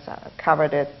 One is a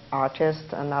coveted artist.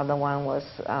 Another one was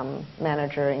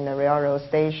manager in the railroad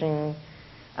station.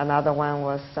 Another one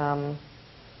was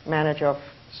manager of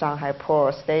Shanghai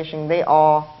Port Station. They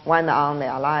all went on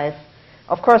their life.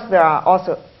 Of course, there are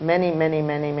also many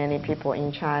people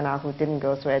in China who didn't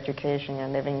go through education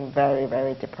and living very,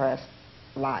 very depressed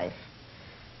life.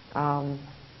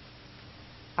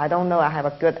 I don't know I have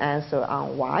a good answer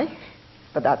on why,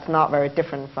 but that's not very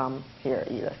different from here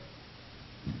either.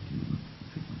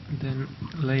 Then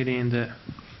lady in the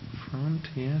front,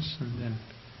 yes, and then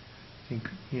I think,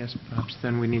 yes, perhaps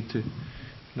then we need to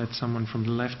let someone from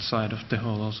the left side of the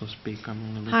hall also speak.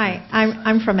 Hi,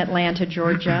 I'm from Atlanta,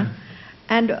 Georgia.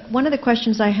 And one of the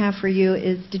questions I have for you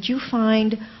is, did you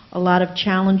find a lot of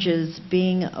challenges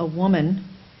being a woman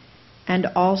and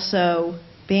also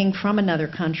being from another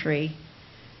country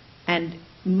and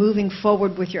moving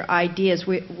forward with your ideas?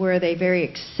 Were they very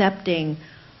accepting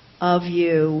of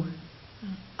you,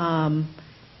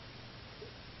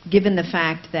 given the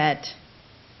fact that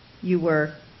you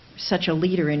were such a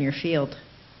leader in your field?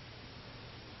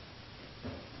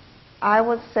 I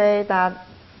would say that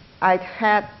I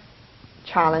had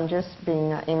challenges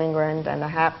being an immigrant, and I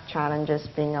have challenges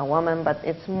being a woman, but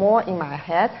it's more in my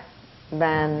head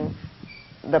than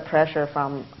the pressure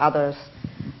from others.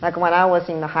 Like when I was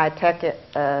in the high-tech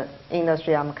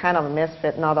industry, I'm kind of a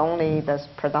misfit. Not only that's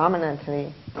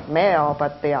predominantly male,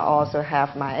 but they are also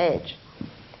half my age.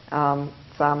 So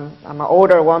I'm an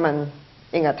older woman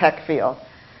in a tech field.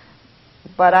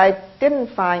 But I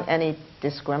didn't find any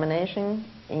discrimination.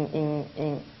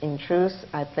 In truth,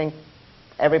 I think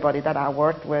everybody that I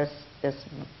worked with is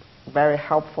very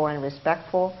helpful and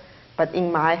respectful. But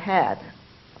in my head,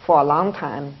 for a long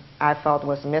time, I felt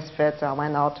was misfit. So I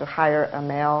went out to hire a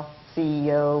male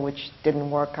CEO, which didn't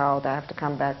work out. I have to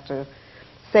come back to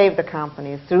save the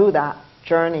company. Through that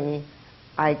journey,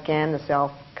 I gained the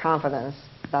self-confidence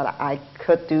that I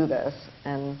could do this.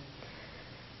 And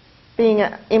being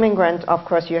an immigrant, of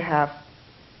course, you have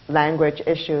language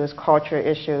issues, culture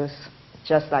issues,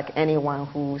 just like anyone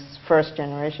who's first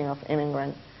generation of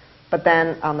immigrant. But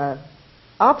then on the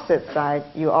opposite side,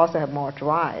 you also have more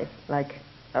drive. Like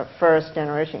first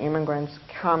generation immigrants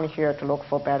come here to look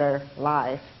for better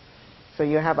life. So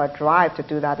you have a drive to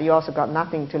do that. You also got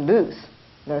nothing to lose.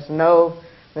 There's no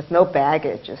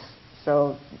baggages.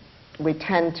 So we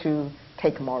tend to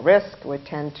take more risk. We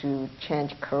tend to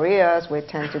change careers. We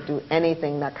tend to do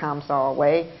anything that comes our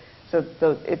way. So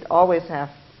it always have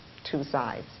two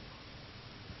sides.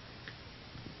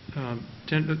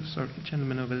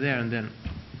 Gentleman over there, and then.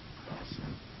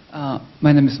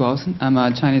 My name is Wilson. I'm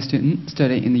a Chinese student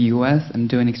studying in the U.S. I'm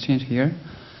doing exchange here.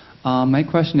 My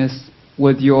question is,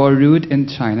 with your root in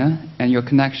China and your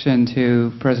connection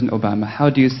to President Obama, how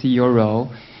do you see your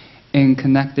role in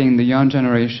connecting the young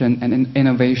generation and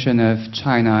innovation of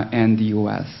China and the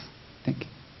U.S.? Thank you.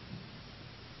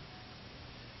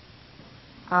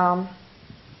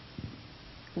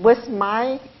 With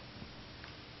my...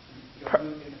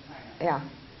 yeah,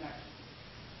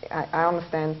 I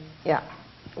understand. Yeah.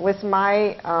 With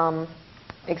my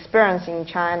experience in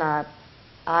China,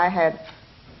 I had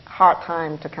hard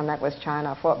time to connect with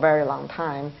China for a very long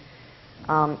time.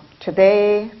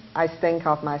 Today, I think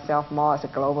of myself more as a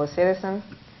global citizen.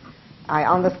 I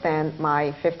understand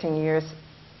my 15 years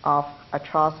of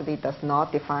atrocity does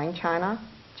not define China,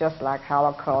 just like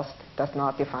Holocaust does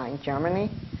not define Germany.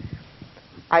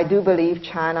 I do believe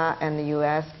China and the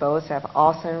U.S. both have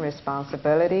awesome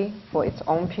responsibility for its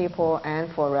own people and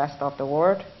for the rest of the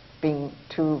world, being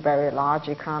two very large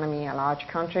economy and large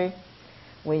country.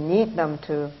 We need them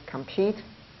to compete,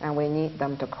 and we need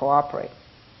them to cooperate,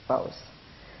 both.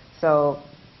 So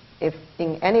if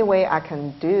in any way I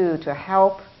can do to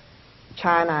help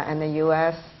China and the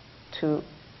U.S. to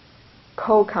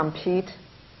co-compete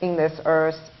in this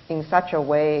earth in such a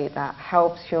way that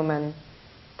helps human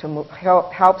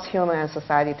and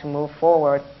society to move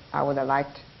forward, I would like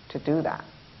to do that.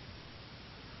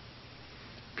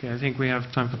 Okay, I think we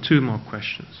have time for two more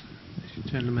questions. There's a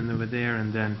gentleman over there,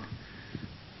 and then,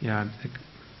 yeah,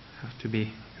 I have to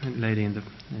be a lady in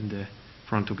the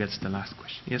front who gets the last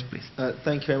question. Yes, please.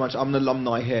 Thank you very much. I'm an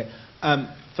alumni here.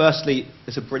 Firstly,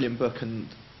 it's a brilliant book, and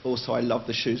also I love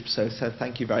the shoes, so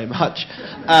thank you very much.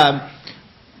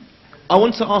 I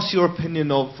want to ask your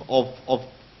opinion of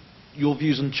your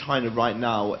views on China right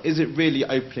now. Is it really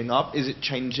opening up? Is it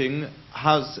changing?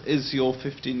 Is your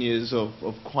 15 years of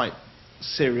quite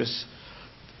serious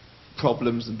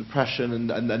problems and depression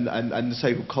and the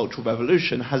so-called cultural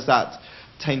revolution, has that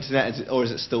tainted it, or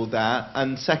is it still there?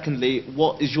 And secondly,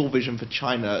 what is your vision for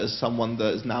China as someone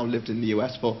that has now lived in the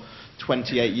US for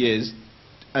 28 years,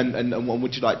 and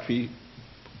would you like to be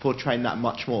portraying that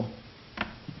much more?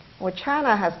 Well,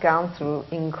 China has gone through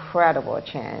incredible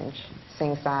change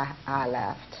since I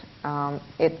left.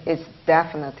 It's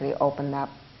definitely opened up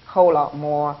a whole lot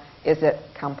more. Is it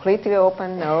completely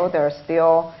open? No, there's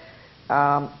still,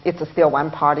 it's a still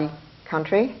one-party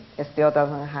country. It still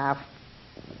doesn't have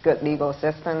good legal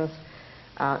systems.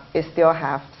 It still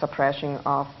have suppression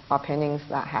of opinions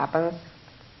that happens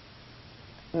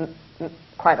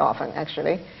quite often,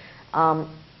 actually.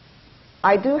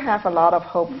 I do have a lot of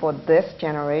hope for this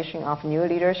generation of new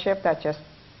leadership that just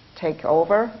take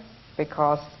over,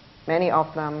 because many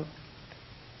of them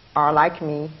are like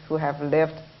me, who have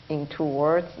lived in two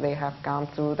worlds. They have gone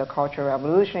through the Cultural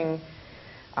Revolution,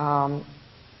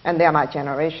 and they are my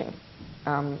generation.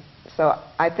 So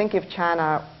I think if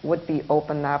China would be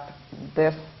open up,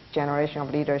 this generation of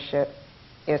leadership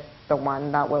is the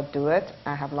one that will do it.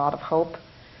 I have a lot of hope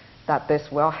that this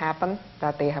will happen,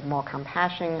 that they have more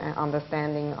compassion and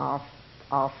understanding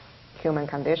of human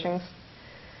conditions.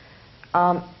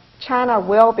 China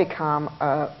will become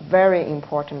a very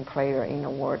important player in the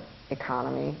world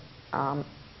economy.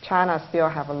 China still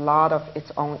have a lot of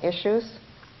its own issues.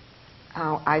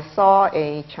 I saw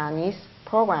a Chinese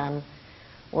program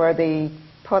where they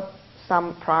put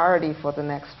some priority for the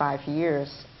next 5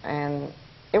 years, and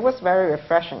it was very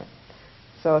refreshing.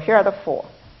 So here are the four.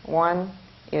 One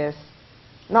is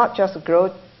not just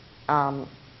grow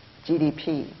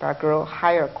GDP, but grow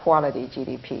higher quality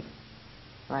GDP,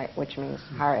 right? Which means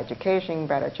higher education,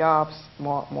 better jobs,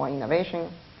 more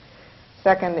innovation.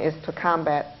 Second is to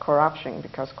combat corruption,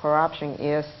 because corruption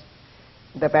is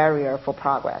the barrier for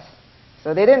progress.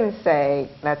 So they didn't say,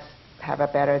 let's have a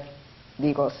better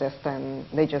legal system.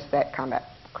 They just said combat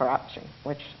corruption,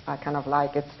 which I kind of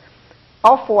like. It's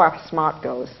all four SMART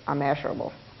goals are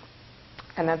measurable.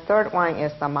 And the third one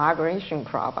is the migration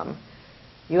problem.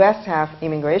 U.S. have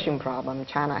immigration problem.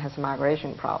 China has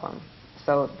migration problem.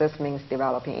 So this means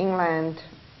developing inland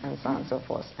and so on and so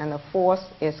forth. And the fourth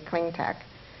is clean tech.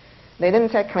 They didn't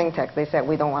say clean tech. They said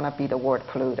we don't want to be the world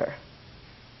polluter,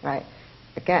 right?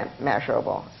 Again,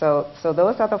 measurable. So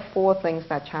those are the four things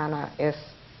that China is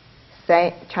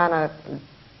saying. China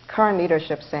current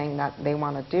leadership saying that they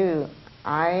want to do.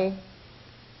 I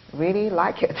really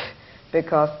like it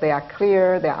because they are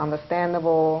clear, they are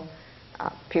understandable.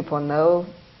 People know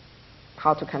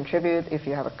how to contribute if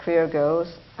you have a clear goals.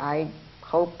 I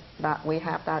hope that we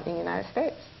have that in the United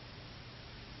States.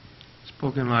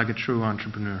 Spoken like a true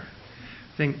entrepreneur.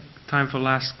 I think time for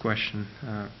last question.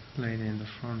 Lady in the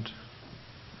front.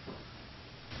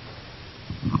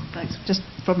 Thanks. Just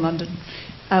from London.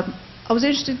 I was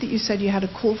interested that you said you had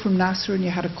a call from NASA and you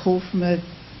had a call from a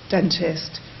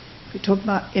dentist. You talked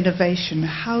about innovation.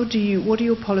 What are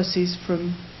your policies for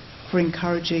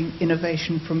encouraging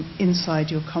innovation from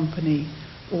inside your company,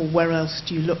 or where else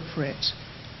do you look for it?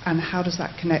 And how does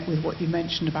that connect with what you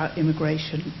mentioned about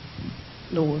immigration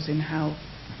laws and how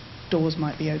doors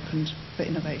might be opened for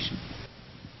innovation?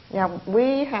 Yeah,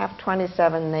 we have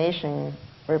 27 nations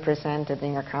represented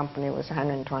in a company with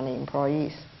 120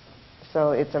 employees.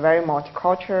 So it's a very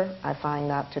multicultural. I find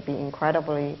that to be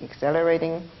incredibly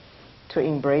exhilarating, to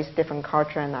embrace different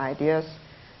culture and ideas.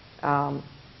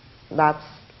 That's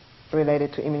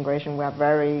related to immigration. We are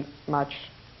very much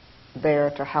there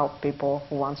to help people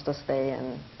who wants to stay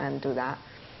and do that.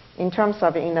 In terms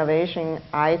of innovation,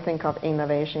 I think of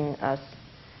innovation as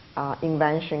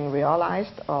invention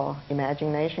realized or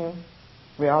imagination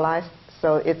realized.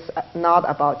 So it's not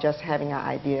about just having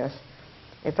ideas.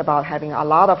 It's about having a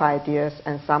lot of ideas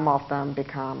and some of them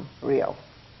become real.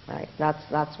 Right?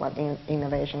 That's what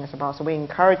innovation is about. So we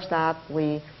encourage that.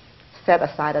 We set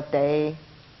aside a day,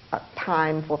 a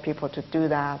time for people to do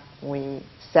that. We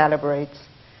celebrate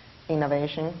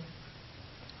innovation.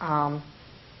 I'll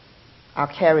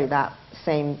carry that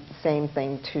same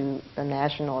thing to the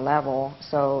national level.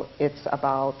 So it's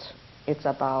about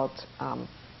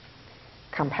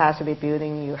capacity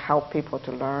building. You help people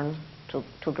to learn,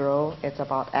 to grow. It's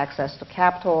about access to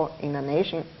capital in a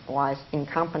nation-wise. In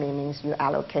company means you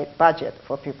allocate budget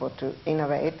for people to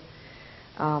innovate.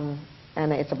 And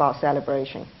it's about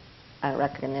celebration and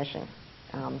recognition.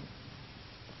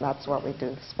 That's what we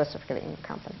do specifically in the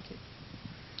company.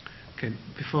 Okay,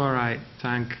 before I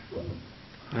thank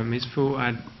Ms. Fu,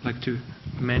 I'd like to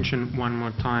mention one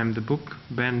more time the book,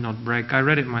 Bend Not Break. I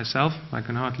read it myself. I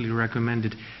can heartily recommend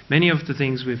it. Many of the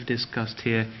things we've discussed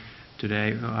here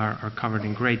today are covered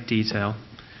in great detail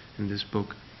in this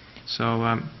book. So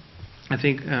I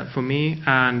think for me,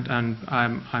 and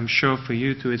I'm sure for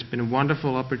you too, it's been a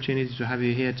wonderful opportunity to have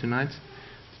you here tonight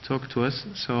to talk to us.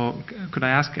 So could I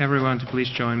ask everyone to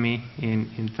please join me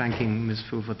in thanking Ms.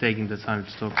 Fu for taking the time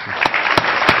to talk to us.